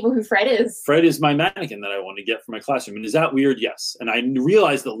explain to people who Fred is? Fred is my mannequin that I want to get for my classroom. And is that weird? Yes. And I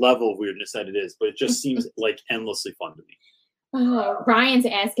realize the level of weirdness that it is, but it just seems like endlessly fun to me. Ryan's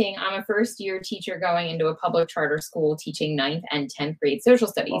asking, I'm a first-year teacher going into a public charter school teaching 9th and 10th grade social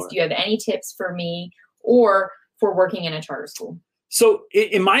studies. Do you have any tips for me or for working in a charter school? So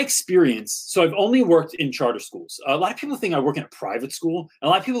in my experience, so I've only worked in charter schools. A lot of people think I work in a private school. And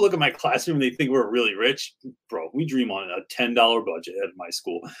a lot of people look at my classroom and they think we're really rich. Bro, we dream on a $10 budget at my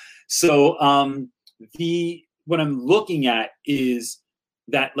school. So what I'm looking at is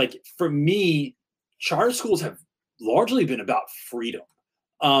that, like, for me, charter schools have largely been about freedom.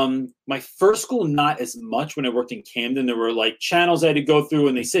 My first school, not as much. When I worked in Camden, there were like channels I had to go through,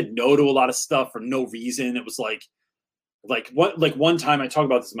 and they said no to a lot of stuff for no reason. It was like one time I talk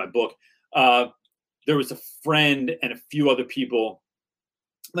about this in my book. There was a friend and a few other people.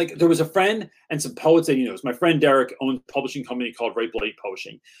 Like there was a friend and some poets that he knows. My friend Derek owns a publishing company called Right Blade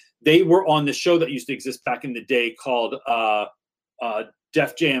Publishing. They were on the show that used to exist back in the day called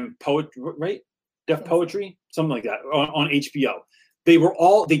Def Jam Poetry, right? Def Poetry, something like that on HBO.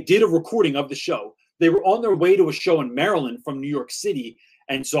 They did a recording of the show. They were on their way to a show in Maryland from New York City.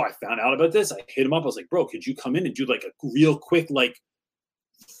 And so I found out about this. I hit him up. I was like, bro, could you come in and do like a real quick, like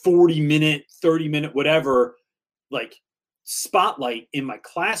 40-minute, 30-minute, whatever, like spotlight in my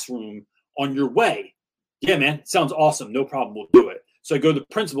classroom on your way? Yeah, man, sounds awesome. No problem. We'll do it. So I go to the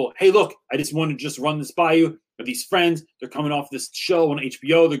principal. Hey, look, I just wanted to just run this by you. With these friends, they're coming off this show on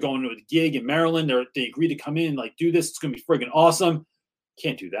HBO. They're going to a gig in Maryland. They agreed to come in, like, do this. It's going to be friggin' awesome.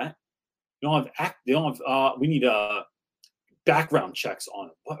 Can't do that. We need background checks on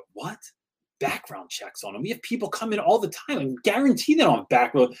it. What? Background checks on them. We have people come in all the time. I guarantee they don't have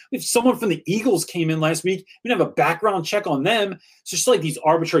background. If someone from the Eagles came in last week, we didn't have a background check on them. It's just like these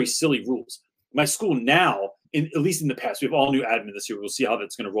arbitrary, silly rules. My school now, at least in the past, we have all new admin this year. We'll see how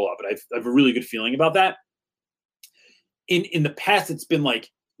that's going to roll out, but I have a really good feeling about that. In the past, it's been like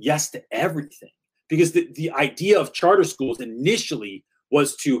yes to everything, because the idea of charter schools initially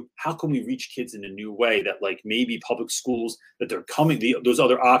was to, how can we reach kids in a new way that like maybe public schools that they're coming, those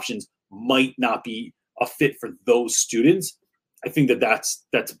other options might not be a fit for those students. I think that's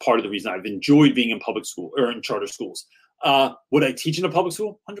part of the reason I've enjoyed being in public school or in charter schools. Would I teach in a public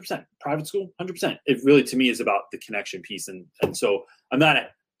school? 100%. Private school? 100%. It really, to me, is about the connection piece. And so I'm not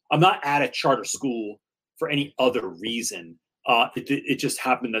at a charter school for any other reason. It just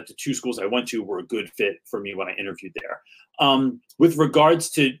happened that the two schools I went to were a good fit for me when I interviewed there. With regards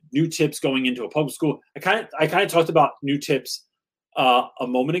to new tips going into a public school, I kind of talked about new tips a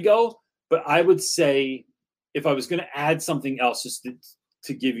moment ago, but I would say if I was going to add something else, just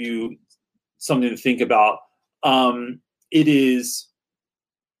to give you something to think about, it is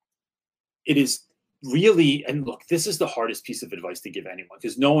really, and look, this is the hardest piece of advice to give anyone,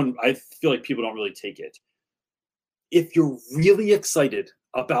 because I feel like people don't really take it. If you're really excited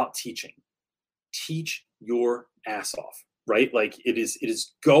about teaching, teach your ass off, right? Like it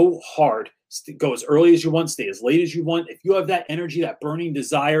is go hard, go as early as you want, stay as late as you want. If you have that energy, that burning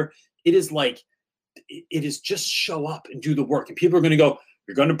desire, it is just show up and do the work. And people are going to go,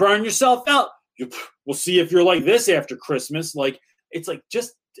 you're going to burn yourself out. We'll see if you're like this after Christmas. Like, it's like,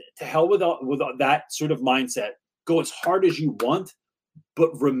 just to hell with that sort of mindset. Go as hard as you want, but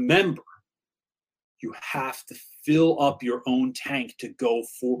remember, you have to fill up your own tank to go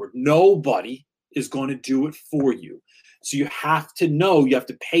forward. Nobody is going to do it for you. So you have to know, you have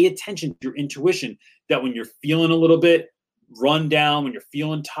to pay attention to your intuition, that when you're feeling a little bit run down, when you're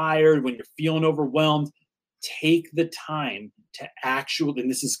feeling tired, when you're feeling overwhelmed, take the time to actually, and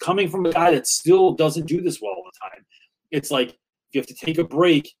this is coming from a guy that still doesn't do this well all the time. It's like, you have to take a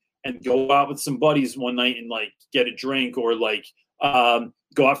break and go out with some buddies one night and like get a drink, or like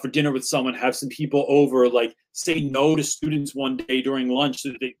go out for dinner with someone, have some people over, like say no to students one day during lunch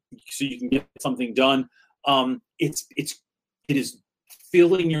so you can get something done. It is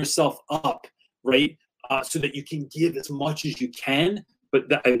filling yourself up, right? So that you can give as much as you can. But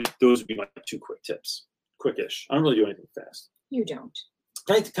those would be my two quick tips. Quickish. I don't really do anything fast. You don't.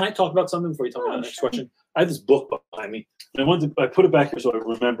 Can I talk about something before you talk about the next Sure. question? I have this book behind me, and I put it back here so I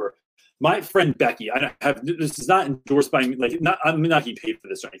remember. My friend Becky, this is not endorsed by me, like I'm not getting paid for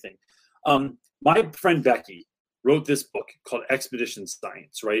this or anything. My friend Becky wrote this book called Expedition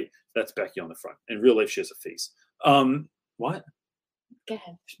Science, right? That's Becky on the front. In real life, she has a face. What? Go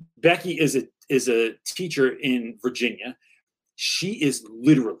ahead. Becky is a teacher in Virginia. She is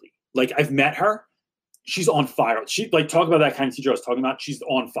literally, like, I've met her. She's on fire. She, like, talk about that kind of teacher I was talking about. She's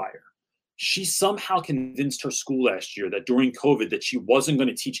on fire. She somehow convinced her school last year that during COVID that she wasn't going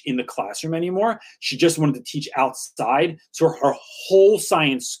to teach in the classroom anymore. She just wanted to teach outside. So her whole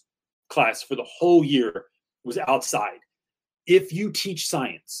science class for the whole year was outside. If you teach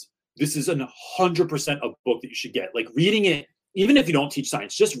science, this is 100% a book that you should get. Like, reading it, even if you don't teach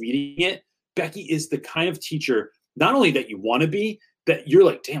science, just reading it, Becky is the kind of teacher, not only that you want to be, that you're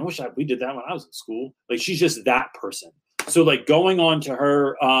like, damn, I wish we did that when I was in school. Like, she's just that person. So like going on to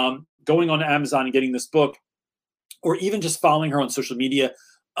Amazon and getting this book, or even just following her on social media,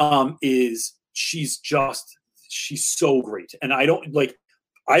 she's so great. And I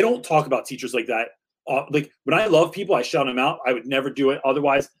don't talk about teachers like that. Like, when I love people, I shout them out. I would never do it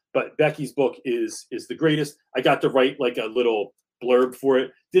otherwise. But Becky's book is the greatest. I got to write like a little blurb for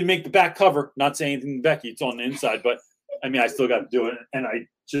it. Didn't make the back cover. Not saying anything to Becky. It's on the inside, but I mean, I still got to do it. And I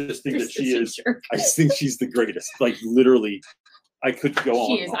just think that she is. I just think she's the greatest. Like, literally, I could go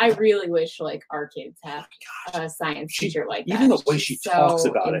on. She is. I really wish like our kids have a science teacher like that. Even the way she talks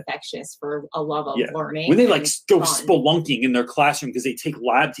about it, infectious for a love of learning. When they like go spelunking in their classroom because they take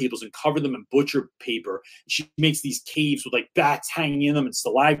lab tables and cover them in butcher paper. She makes these caves with like bats hanging in them and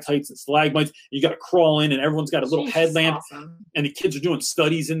stalactites and stalagmites. You got to crawl in, and everyone's got a little headlamp, awesome. and the kids are doing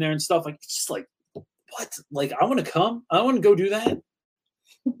studies in there and stuff. Like, it's just like, what? Like, I want to come. I want to go do that.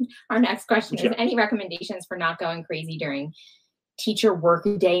 Our next question is, Yeah. any recommendations for not going crazy during teacher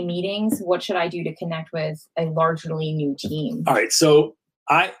workday meetings? What should I do to connect with a largely new team? All right. So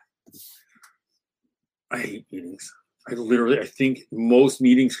I hate meetings. I think most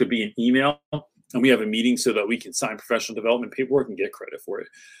meetings could be an email, and we have a meeting so that we can sign professional development paperwork and get credit for it.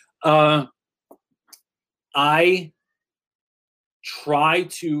 I try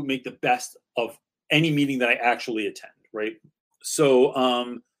to make the best of any meeting that I actually attend, right? So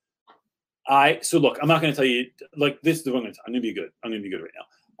look, I'm not going to tell you, like, this is the one I'm going to be good. I'm going to be good right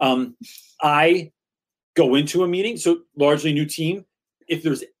now. I go into a meeting, so largely new team. If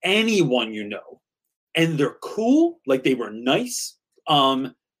there's anyone you know, and they're cool, like they were nice,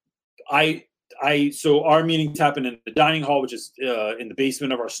 so our meetings happen in the dining hall, which is in the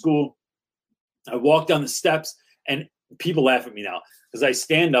basement of our school. I walk down the steps, and people laugh at me now because I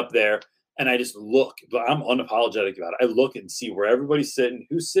stand up there and I just look, but I'm unapologetic about it. I look and see where everybody's sitting,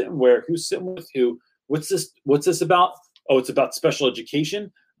 who's sitting where, who's sitting with who. What's this about? Oh, it's about special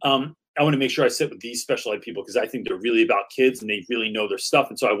education. I want to make sure I sit with these special ed people because I think they're really about kids and they really know their stuff.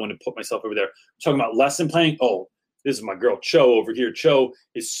 And so I want to put myself over there. Talking about lesson planning. Oh, this is my girl Cho over here. Cho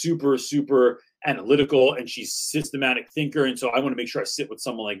is super, super analytical and she's systematic thinker. And so I want to make sure I sit with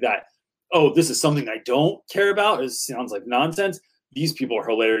someone like that. Oh, this is something I don't care about. It sounds like nonsense. These people are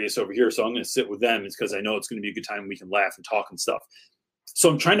hilarious over here, so I'm going to sit with them. It's because I know it's going to be a good time. We can laugh and talk and stuff. So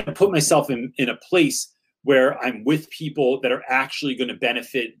I'm trying to put myself in a place where I'm with people that are actually going to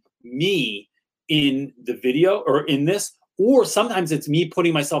benefit me in the video or in this. Or sometimes it's me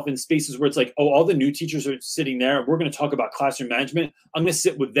putting myself in spaces where it's like, oh, all the new teachers are sitting there. We're going to talk about classroom management. I'm going to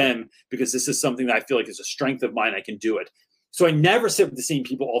sit with them because this is something that I feel like is a strength of mine. I can do it. So I never sit with the same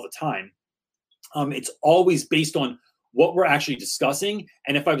people all the time. It's always based on what we're actually discussing.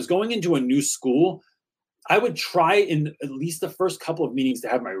 And if I was going into a new school, I would try in at least the first couple of meetings to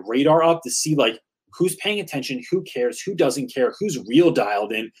have my radar up to see like who's paying attention, who cares, who doesn't care, who's real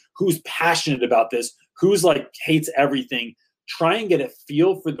dialed in, who's passionate about this, who's like hates everything. Try and get a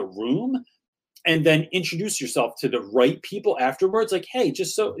feel for the room and then introduce yourself to the right people afterwards. Like, hey,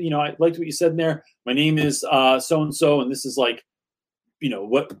 just so, you know, I liked what you said in there. My name is so-and-so, and this is like, you know,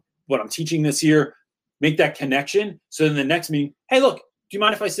 what I'm teaching this year. Make that connection. So in the next meeting, hey, look, do you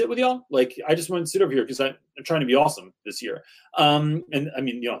mind if I sit with y'all? Like, I just want to sit over here because I'm trying to be awesome this year. And I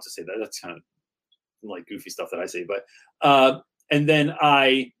mean, you don't have to say that. That's kind of like goofy stuff that I say. But and then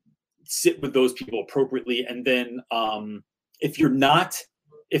I sit with those people appropriately. And then if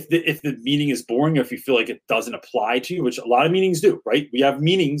the meeting is boring or if you feel like it doesn't apply to you, which a lot of meetings do, right? We have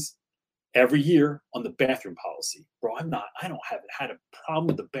meetings every year on the bathroom policy. Bro, I don't have had a problem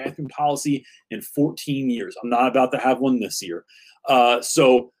with the bathroom policy in 14 years. I'm not about to have one this year.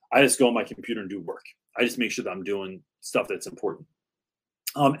 So I just go on my computer and do work. I just make sure that I'm doing stuff that's important.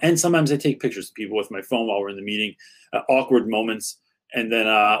 And sometimes I take pictures of people with my phone while we're in the meeting, awkward moments, and then,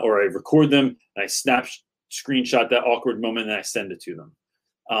 or I record them and I screenshot that awkward moment and I send it to them.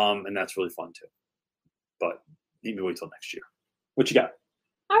 And that's really fun too. But maybe wait till next year. What you got?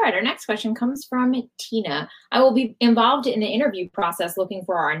 All right, our next question comes from Tina. I will be involved in the interview process looking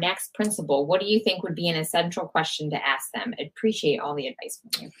for our next principal. What do you think would be an essential question to ask them? I'd appreciate all the advice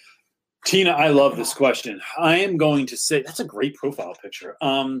from you. Tina, I love this question. I am going to say, that's a great profile picture.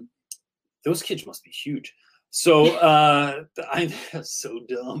 Those kids must be huge. So I'm so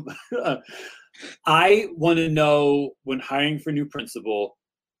dumb. I want to know when hiring for new principal,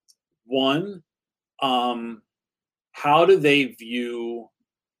 one, how do they view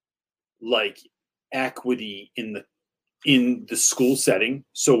like equity in the school setting?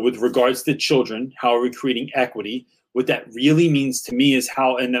 So with regards to children, how are we creating equity? What that really means to me is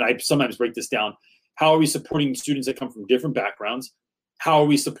how, and then I sometimes break this down, how are we supporting students that come from different backgrounds? How are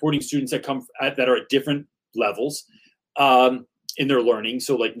we supporting students that that are at different levels in their learning?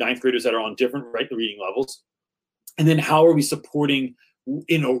 So like ninth graders that are on different reading levels. And then how are we supporting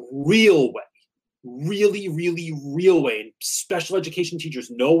in a real way? Really, really real way. And special education teachers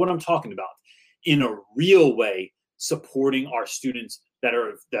know what I'm talking about. In a real way, supporting our students that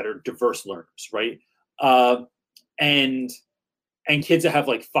are diverse learners, right? And kids that have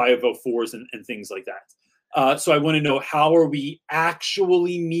like 504s and things like that. So I want to know, how are we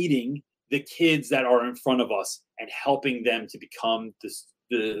actually meeting the kids that are in front of us and helping them to become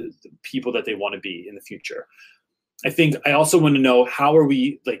the people that they want to be in the future? I think I also want to know, how are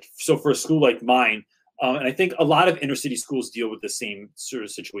we, like, so for a school like mine, and I think a lot of inner city schools deal with the same sort of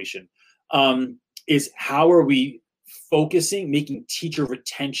situation, is how are we focusing, making teacher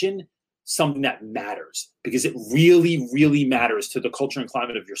retention something that matters, because it really, really matters to the culture and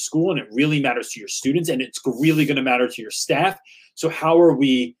climate of your school, and it really matters to your students, and it's really going to matter to your staff. So how are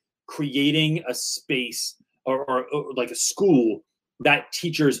we creating a space or like a school that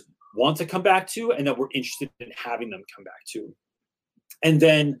teachers want to come back to and that we're interested in having them come back to? And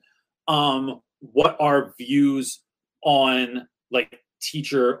then what are views on like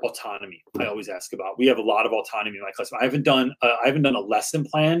teacher autonomy? I always ask about. We have a lot of autonomy in my class. I haven't done a lesson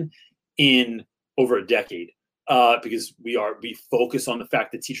plan in over a decade because we focus on the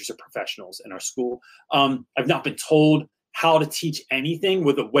fact that teachers are professionals in our school. I've not been told how to teach anything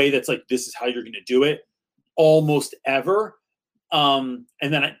with a way that's like, this is how you're going to do it, almost ever. And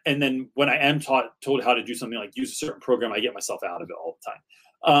then when I am told how to do something like use a certain program, I get myself out of it all the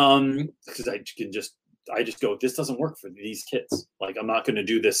time because I just go, this doesn't work for these kids. Like, I'm not going to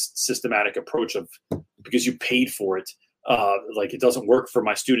do this systematic approach of because you paid for it. Like, it doesn't work for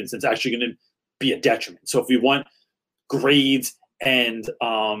my students. It's actually going to be a detriment. So if we want grades and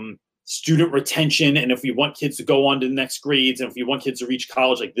student retention, and if we want kids to go on to the next grades, and if we want kids to reach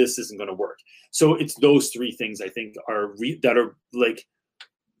college, like, this isn't going to work. So it's those three things I think are like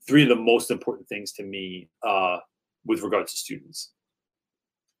three of the most important things to me with regards to students.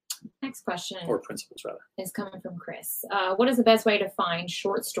 Next question, or principals rather, is coming from Chris. What is the best way to find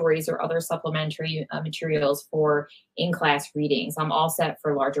short stories or other supplementary materials for in-class readings? I'm all set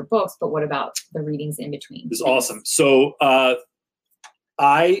for larger books, but what about the readings in between? This is awesome. So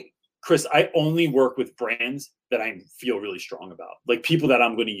Chris, I only work with brands that I feel really strong about, like people that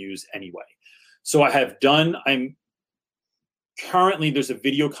I'm going to use anyway. So there's a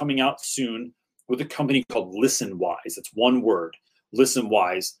video coming out soon with a company called ListenWise. It's one word,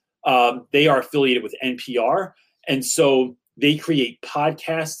 ListenWise. They are affiliated with NPR. And so they create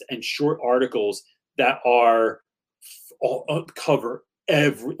podcasts and short articles that are cover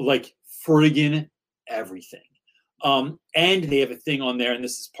friggin' everything. And they have a thing on there, and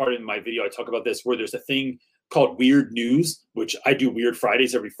this is part of my video, I talk about this, where there's a thing called Weird News, which I do Weird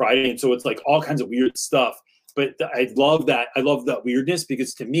Fridays every Friday. And so it's like all kinds of weird stuff. But I love that. I love that weirdness,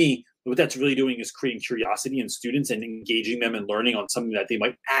 because to me, what that's really doing is creating curiosity in students and engaging them and learning on something that they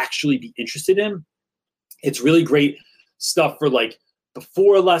might actually be interested in. It's really great stuff for like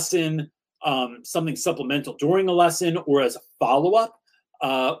before a lesson, something supplemental during a lesson, or as a follow-up,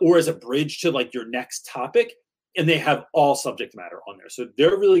 or as a bridge to like your next topic. And they have all subject matter on there. So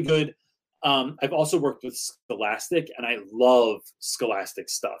they're really good. I've also worked with Scholastic, and I love Scholastic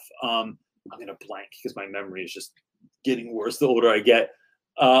stuff. I'm going to blank because my memory is just getting worse the older I get.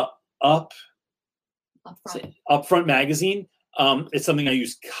 Upfront magazine. It's something I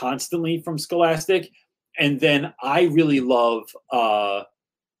use constantly from Scholastic. And then I really love, I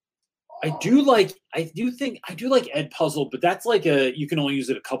do like Edpuzzle, but that's like you can only use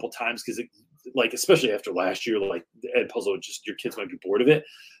it a couple times because like, especially after last year, like the Edpuzzle, just your kids might be bored of it.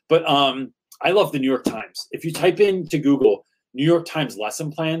 But I love the New York Times. If you type into Google New York Times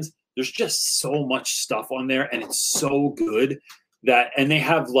lesson plans, there's just so much stuff on there, and it's so good and they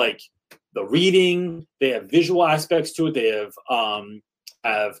have like the reading, they have visual aspects to it. They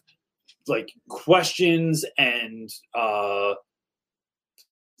have like questions and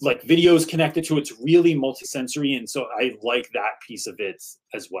like videos connected to it. It's really multisensory. And so I like that piece of it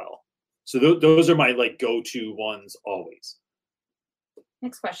as well. So those are my like go-to ones always.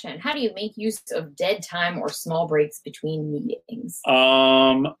 Next question. How do you make use of dead time or small breaks between meetings?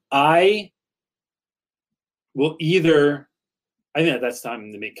 I think that's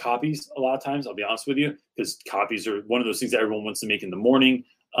time to make copies a lot of times, I'll be honest with you, because copies are one of those things that everyone wants to make in the morning.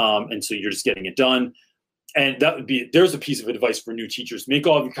 And so you're just getting it done. And there's a piece of advice for new teachers. Make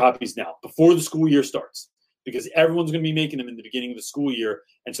all of your copies now before the school year starts, because everyone's going to be making them in the beginning of the school year.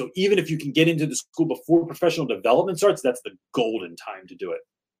 And so even if you can get into the school before professional development starts, that's the golden time to do it.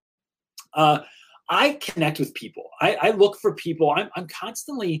 I connect with people. I look for people. I'm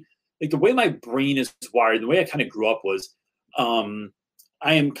constantly, like, the way my brain is wired, the way I kind of grew up was, I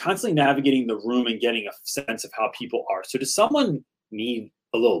am constantly navigating the room and getting a sense of how people are. So does someone need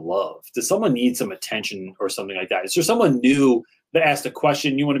a little love? Does someone need some attention or something like that? Is there someone new that asked a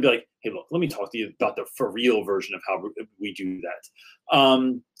question? You want to be like, hey, look, let me talk to you about the for real version of how we do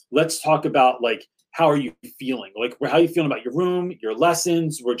that. Let's talk about, like, how are you feeling? Like, how are you feeling about your room, your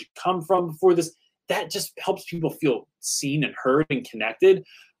lessons? Where'd you come from before this? That just helps people feel seen and heard and connected.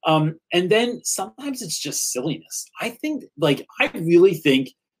 And then sometimes it's just silliness. I really think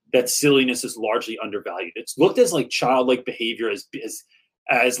that silliness is largely undervalued. It's looked as like childlike behavior,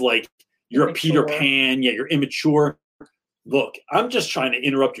 as like you're immature. A Peter Pan. Yeah, you're immature. Look, I'm just trying to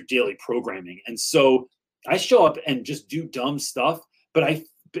interrupt your daily programming. And so I show up and just do dumb stuff, but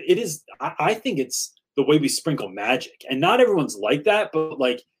it is. I think it's the way we sprinkle magic, and not everyone's like that, but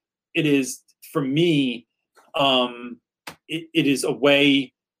like it is for me. It is a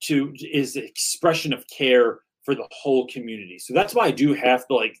way is an expression of care for the whole community. So that's why I do have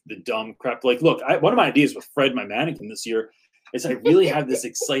the dumb crap. Like, look, one of my ideas with Fred, my mannequin this year, is I really have this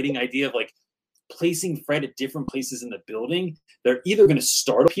exciting idea of like placing Fred at different places in the building. They're either going to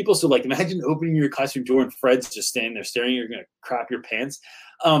startle people. So like, imagine opening your classroom door and Fred's just standing there staring, you're going to crap your pants.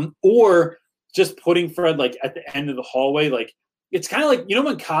 Or just putting Fred like at the end of the hallway. Like, it's kind of like, you know,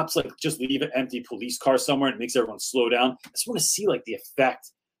 when cops like just leave an empty police car somewhere and it makes everyone slow down. I just want to see like the effect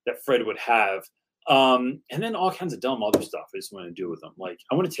that Fred would have. And then all kinds of dumb other stuff I just want to do with him. Like,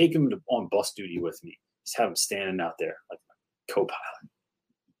 I want to take him on bus duty with me. Just have him standing out there like my co-pilot,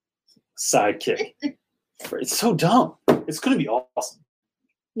 sidekick. It's so dumb. It's going to be awesome.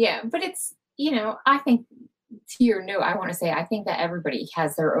 Yeah, but it's, you know, I think to your note, I want to say, I think that everybody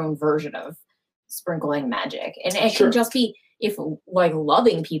has their own version of sprinkling magic. And it can just be, if like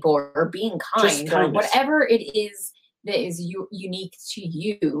loving people or being kind or whatever it is that is unique to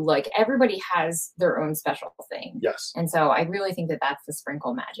you, like everybody has their own special thing. Yes. And so I really think that that's the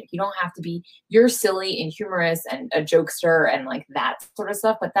sprinkle magic. You don't have to be, you're silly and humorous and a jokester and like that sort of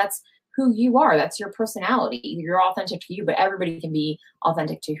stuff, but that's who you are. That's your personality. You're authentic to you, but everybody can be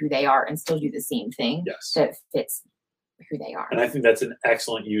authentic to who they are and still do the same thing that fits who they are. And I think that's an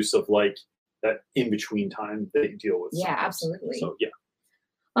excellent use of like that in-between time that you deal with. Yeah, sometimes. absolutely. So yeah.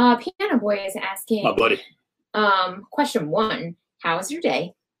 Piano Boy is asking, my buddy. Question 1, how was your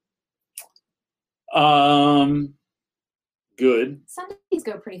day? Good. Sundays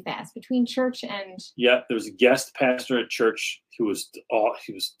go pretty fast between church and. Yeah, there was a guest pastor at church who was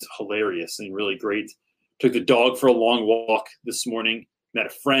hilarious and really great. Took the dog for a long walk this morning. Met a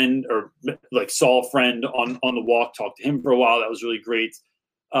friend, or like saw a friend on the walk. Talked to him for a while. That was really great.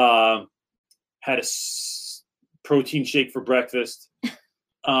 Had a protein shake for breakfast.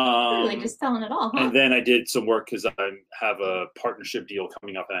 Really just telling it all, huh? And then I did some work because I have a partnership deal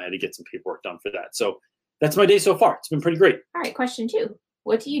coming up and I had to get some paperwork done for that. So that's my day so far. It's been pretty great. All right, question 2.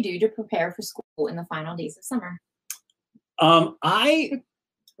 What do you do to prepare for school in the final days of summer? I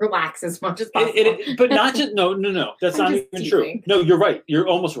relax as much as possible. But not just, no. That's not even true. No, you're right. You're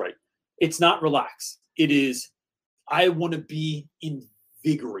almost right. It's not relax. It is, I want to be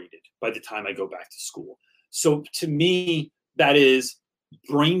invigorated by the time I go back to school. So to me, that is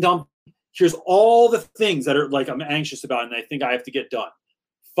brain dump. Here's all the things that are like I'm anxious about and I think I have to get done.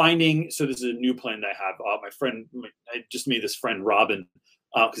 So this is a new plan that I have. My friend, I just made this friend Robin,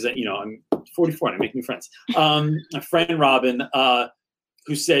 because I'm 44 and I make new friends. My friend Robin,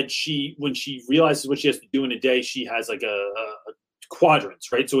 who said when she realizes what she has to do in a day, she has like a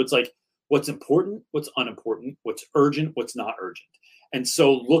quadrants, right? So it's like what's important, what's unimportant, what's urgent, what's not urgent. And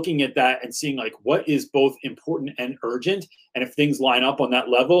so looking at that and seeing like what is both important and urgent, and if things line up on that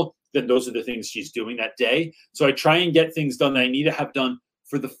level, then those are the things she's doing that day. So I try and get things done that I need to have done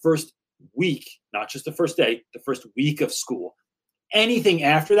for the first week, not just the first day, the first week of school. Anything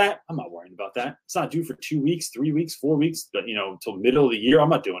after that, I'm not worrying about that. It's not due for 2 weeks, 3 weeks, 4 weeks, but until middle of the year, I'm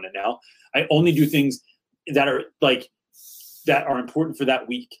not doing it now. I only do things that are important for that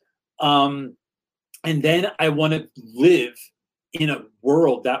week. And then I want to live in a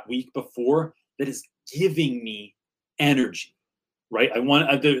world that week before that is giving me energy, right?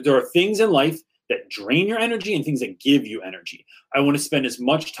 There are things in life that drain your energy and things that give you energy. I want to spend as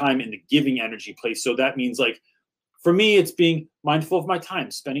much time in the giving energy place. So that means like, for me, it's being mindful of my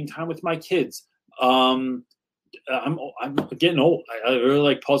time, spending time with my kids. I'm getting old. I really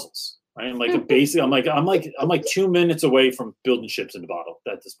like puzzles. Right? I'm like I'm like 2 minutes away from building ships in a bottle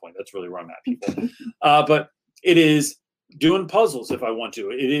at this point. That's really where I'm at, people. But it is doing puzzles if I want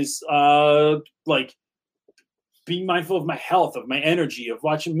to. It is like being mindful of my health, of my energy, of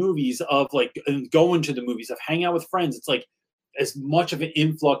watching movies, of like going to the movies, of hanging out with friends. It's like as much of an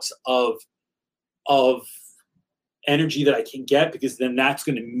influx of energy that I can get, because then that's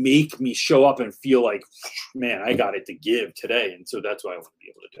going to make me show up and feel like, man, I got it to give today. And so that's what I want to be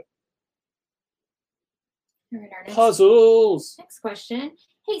able to do. All right, our puzzles. Next question.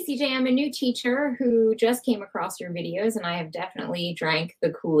 Hey, CJ, I'm a new teacher who just came across your videos, and I have definitely drank the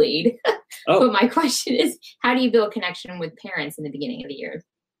Kool-Aid. Oh. But my question is, how do you build connection with parents in the beginning of the year?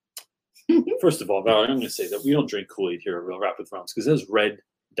 First of all, Valerie, I'm going to say that we don't drink Kool-Aid here at Real Rapid Realms because there's red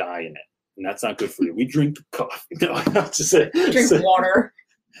dye in it, and that's not good for you. We drink coffee. No, I have to say. Drink water.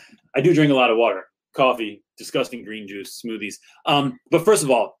 I do drink a lot of water. Coffee, disgusting green juice, smoothies. But first of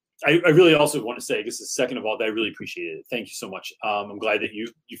all, I really also want to say, I guess, second of all, that I really appreciate it. Thank you so much. I'm glad that you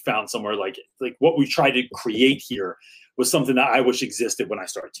found somewhere like what we tried to create here was something that I wish existed when I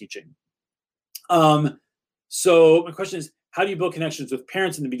started teaching. So my question is, how do you build connections with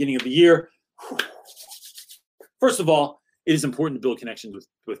parents in the beginning of the year? First of all, it is important to build connections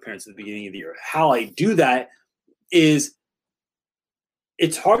with parents at the beginning of the year. How I do that is,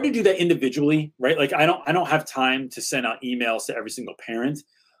 it's hard to do that individually, right? Like I don't have time to send out emails to every single parent.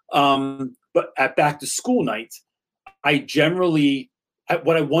 But at back to school night,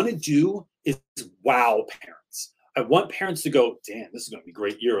 what I want to do is wow parents. I want parents to go, damn, this is going to be a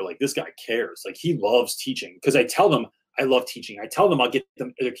great year. Like, this guy cares. Like, he loves teaching. Because I tell them I love teaching. I tell them I'll get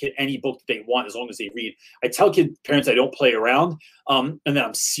their kid any book that they want as long as they read. I tell parents I don't play around, and that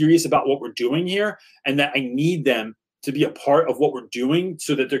I'm serious about what we're doing here, and that I need them to be a part of what we're doing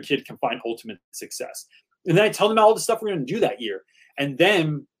so that their kid can find ultimate success. And then I tell them all the stuff we're going to do that year. And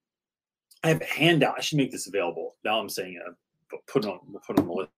then I have a handout. I should make this available. Now I'm saying put it on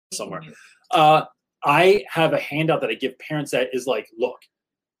the list somewhere. I have a handout that I give parents that is like, look,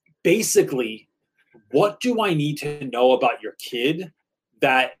 basically, what do I need to know about your kid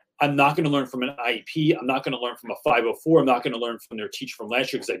that I'm not going to learn from an IEP? I'm not going to learn from a 504. I'm not going to learn from their teacher from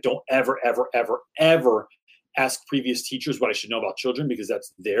last year, because I don't ever ask previous teachers what I should know about children, because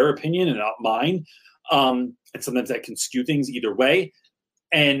that's their opinion and not mine. And sometimes that can skew things either way.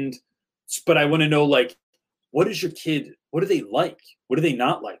 But I want to know, like, what is your kid? What do they like? What do they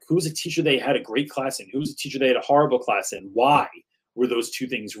not like? Who's a teacher they had a great class in? Who's a teacher they had a horrible class in? Why were those two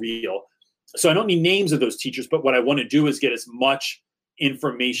things real? So I don't need names of those teachers, but what I want to do is get as much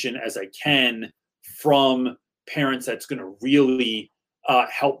information as I can from parents that's going to really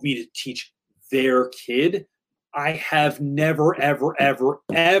help me to teach their kid. I have never, ever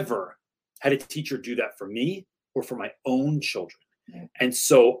had a teacher do that for me or for my own children. And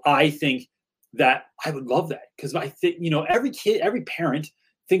so I think that I would love that, because I think, every parent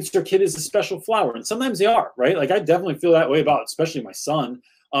thinks their kid is a special flower, and sometimes they are, right? Like, I definitely feel that way about, especially my son.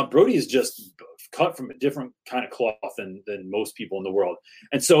 Brody is just cut from a different kind of cloth than most people in the world.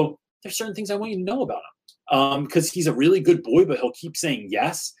 And so there's certain things I want you to know about him, because he's a really good boy, but he'll keep saying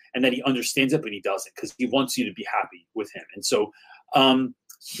yes, and then he understands it, but he doesn't, because he wants you to be happy with him. And so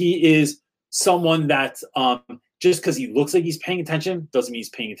he is someone that just because he looks like he's paying attention doesn't mean he's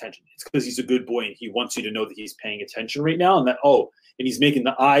paying attention. It's because he's a good boy, and he wants you to know that he's paying attention right now, and that, and he's making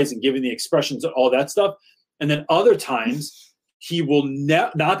the eyes and giving the expressions and all that stuff. And then other times he will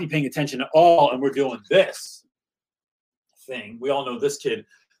not be paying attention at all, and we're doing this thing. We all know this kid,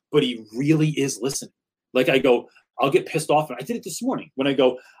 but he really is listening. Like, I'll get pissed off. And I did it this morning when I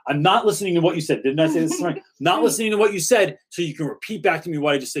go, I'm not listening to what you said. Didn't I say this morning? Not listening to what you said, so you can repeat back to me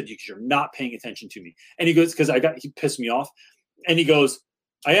what I just said, because you're not paying attention to me. And he goes, he pissed me off. And he goes,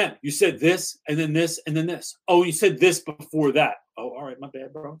 I am. You said this, and then this, and then this. Oh, you said this before that. Oh, all right. My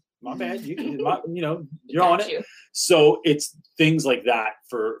bad, bro. My bad. You're on it. So it's things like that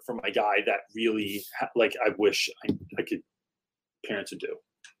for my guy that really, like, I wish I could, parents would do.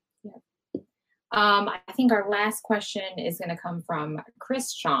 Yeah. I think our last question is going to come from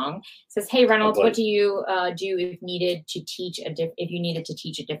Chris Chong. It says, "Hey Reynolds, what do you do if you needed to teach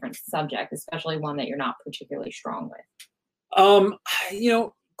a different subject, especially one that you're not particularly strong with?"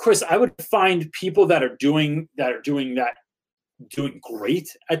 Chris, I would find people that are doing great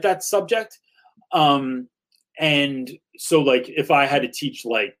at that subject. And so, like, if I had to teach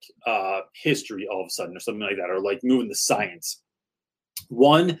like history all of a sudden or something like that, or like moving to science.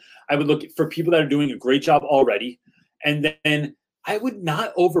 One, I would look for people that are doing a great job already, and then I would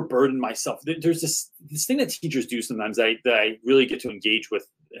not overburden myself. There's this thing that teachers do sometimes that I really get to engage with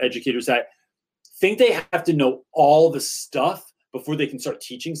educators that think they have to know all the stuff before they can start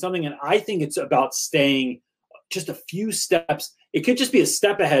teaching something. And I think it's about staying just a few steps. It could just be a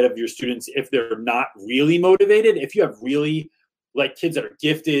step ahead of your students if they're not really motivated. If you have really, like, kids that are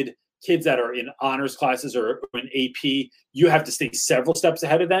gifted, kids that are in honors classes or in AP, you have to stay several steps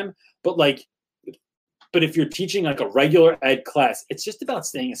ahead of them. But if you're teaching like a regular ed class, it's just about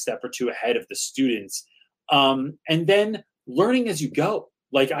staying a step or two ahead of the students, and then learning as you go.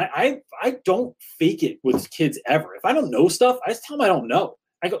 Like, I don't fake it with kids ever. If I don't know stuff, I just tell them I don't know.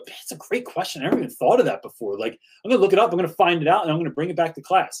 I go, that's a great question. I never even thought of that before. Like, I'm going to look it up. I'm going to find it out, and I'm going to bring it back to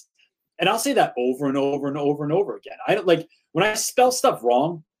class. And I'll say that over and over and over and over again. I don't, like, when I spell stuff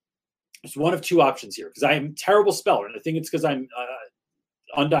wrong, there's one of two options here, because I'm a terrible speller, and I think it's because I'm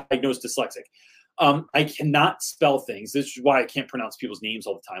undiagnosed dyslexic. I cannot spell things. This is why I can't pronounce people's names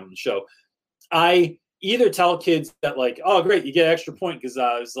all the time on the show. I either tell kids that, like, oh, great, you get an extra point because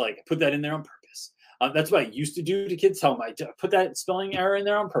I was like, I put that in there on purpose. That's what I used to do to kids. Tell them I put that spelling error in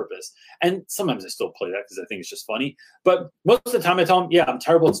there on purpose. And sometimes I still play that because I think it's just funny. But most of the time I tell them, yeah, I'm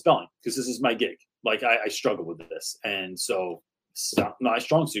terrible at spelling because this is my gig. Like I struggle with this. And so it's not my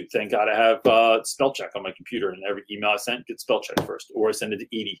strong suit. Thank God I have spell check on my computer, and every email I send gets spell checked first, or I send it to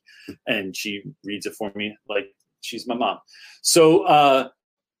Edie and she reads it for me like she's my mom. So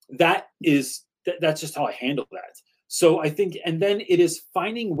that's just how I handle that. So I think, and then it is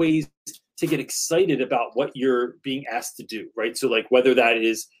finding ways to get excited about what you're being asked to do, right? So like whether that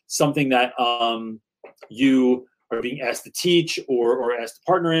is something that you are being asked to teach or asked to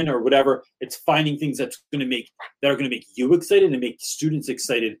partner in or whatever, it's finding things that are going to make you excited and make students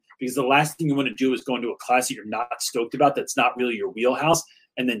excited, because the last thing you want to do is go into a class that you're not stoked about, that's not really your wheelhouse,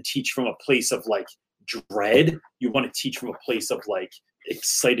 and then teach from a place of like dread. You want to teach from a place of like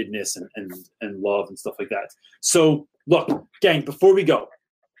excitedness and love and stuff like that. So look, gang, before we go,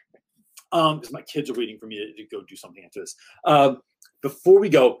 because my kids are waiting for me to go do something after this. Before we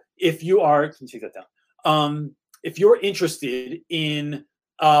go, if you are, can you take that down? If you're interested in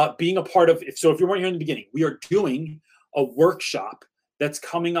being a part of, if you weren't here in the beginning, we are doing a workshop that's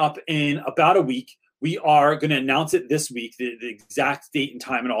coming up in about a week. We are going to announce it this week, the exact date and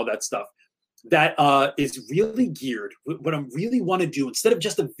time and all that stuff. That is really geared. What I really want to do, instead of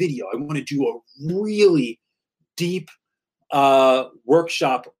just a video, I want to do a really deep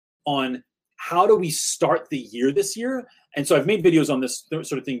workshop on how do we start the year this year. And so I've made videos on this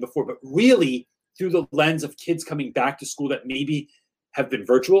sort of thing before, but really through the lens of kids coming back to school that maybe have been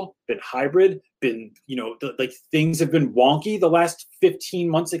virtual, been hybrid, been, like things have been wonky the last 15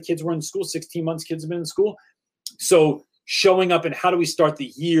 months that kids were in school, 16 months kids have been in school. So showing up and how do we start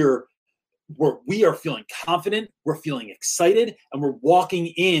the year where we are feeling confident, we're feeling excited, and we're walking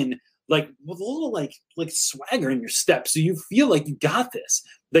in like with a little like swagger in your step, so you feel like you got this.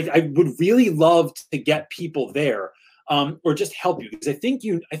 Like I would really love to get people there, or just help you, because I think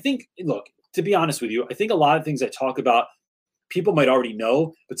look, to be honest with you, I think a lot of things I talk about people might already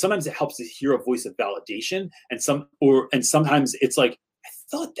know, but sometimes it helps to hear a voice of validation, and sometimes it's like, I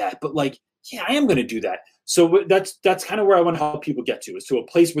thought that, but like, yeah, I am going to do that. So that's kind of where I want to help people get to, is to a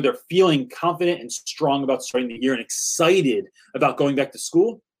place where they're feeling confident and strong about starting the year and excited about going back to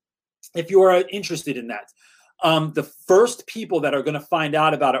school. If you are interested in that, the first people that are going to find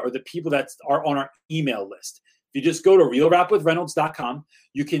out about it are the people that are on our email list. If you just go to realrapwithreynolds.com,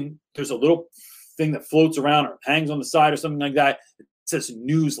 there's a little thing that floats around or hangs on the side or something like that. It says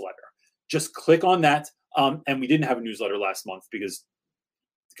newsletter. Just click on that. And we didn't have a newsletter last month because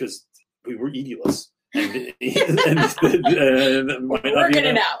we were Edie-less. We're working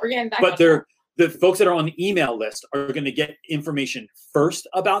it out. We're getting back. But the folks that are on the email list are going to get information first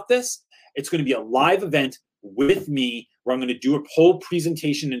about this. It's going to be a live event with me where I'm going to do a whole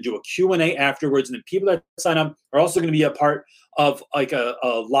presentation and do a Q&A afterwards. And the people that sign up are also going to be a part of like a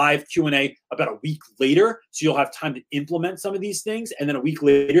live Q&A about a week later. So you'll have time to implement some of these things. And then a week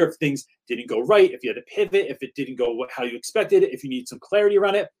later, if things didn't go right, if you had to pivot, if it didn't go how you expected, if you need some clarity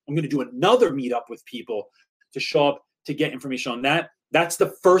around it, I'm going to do another meetup with people to show up to get information on that. That's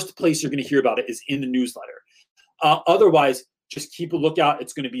the first place you're going to hear about it, is in the newsletter. Otherwise, just keep a lookout.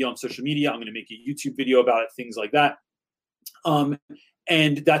 It's going to be on social media. I'm going to make a YouTube video about it, things like that.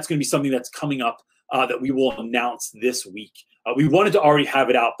 And that's going to be something that's coming up that we will announce this week. We wanted to already have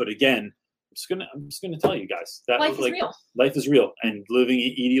it out, but again, I'm just gonna tell you guys that life is real. Life is real, and living in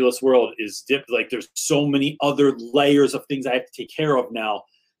an Edie-less world is like there's so many other layers of things I have to take care of now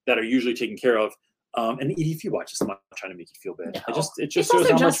that are usually taken care of. And Edie, if you watch this, I'm not trying to make you feel bad. No. It just shows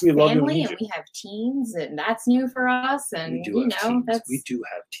how much we love you. And we have teens, and that's new for us. And we do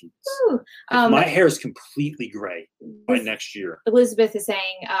have teens. My hair is completely gray by next year. Elizabeth is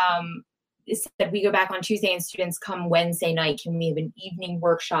saying, said we go back on Tuesday and students come Wednesday night. Can we have an evening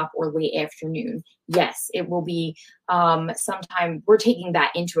workshop or late afternoon? Yes, it will be sometime. We're taking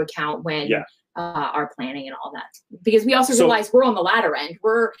that into account when our planning and all that, because we also realize we're on the latter end.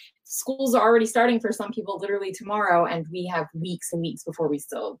 Schools are already starting for some people literally tomorrow, and we have weeks and weeks before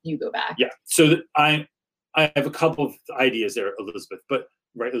you go back. Yeah. So I have a couple of ideas there, Elizabeth, but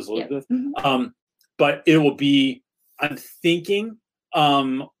right, Elizabeth. Yeah. Mm-hmm. But it will be, I'm thinking,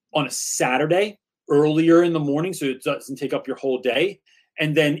 on a Saturday earlier in the morning, so it doesn't take up your whole day.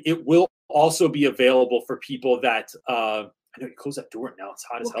 And then it will also be available for people that I know you close that door now. It's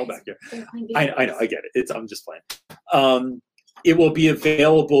hot as hell back here. I know, I get it. I'm just playing. It will be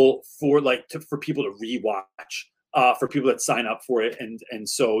available for for people to rewatch, for people that sign up for it, and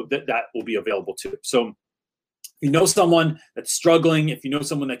so that will be available too. So if you know someone that's struggling, if you know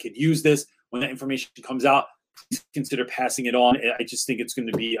someone that could use this, when that information comes out, please consider passing it on. I just think it's going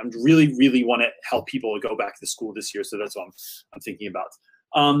to be, I'm really want to help people go back to school this year. So that's what I'm thinking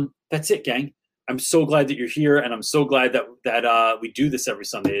about. That's it, gang. I'm so glad that you're here, and I'm so glad that we do this every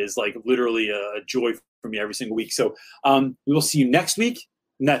Sunday. It is like literally a joy for me every single week. So we will see you next week,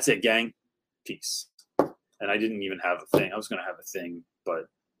 and that's it, gang. Peace. And I didn't even have a thing. I was going to have a thing, but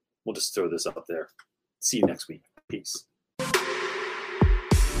we'll just throw this up there. See you next week. Peace.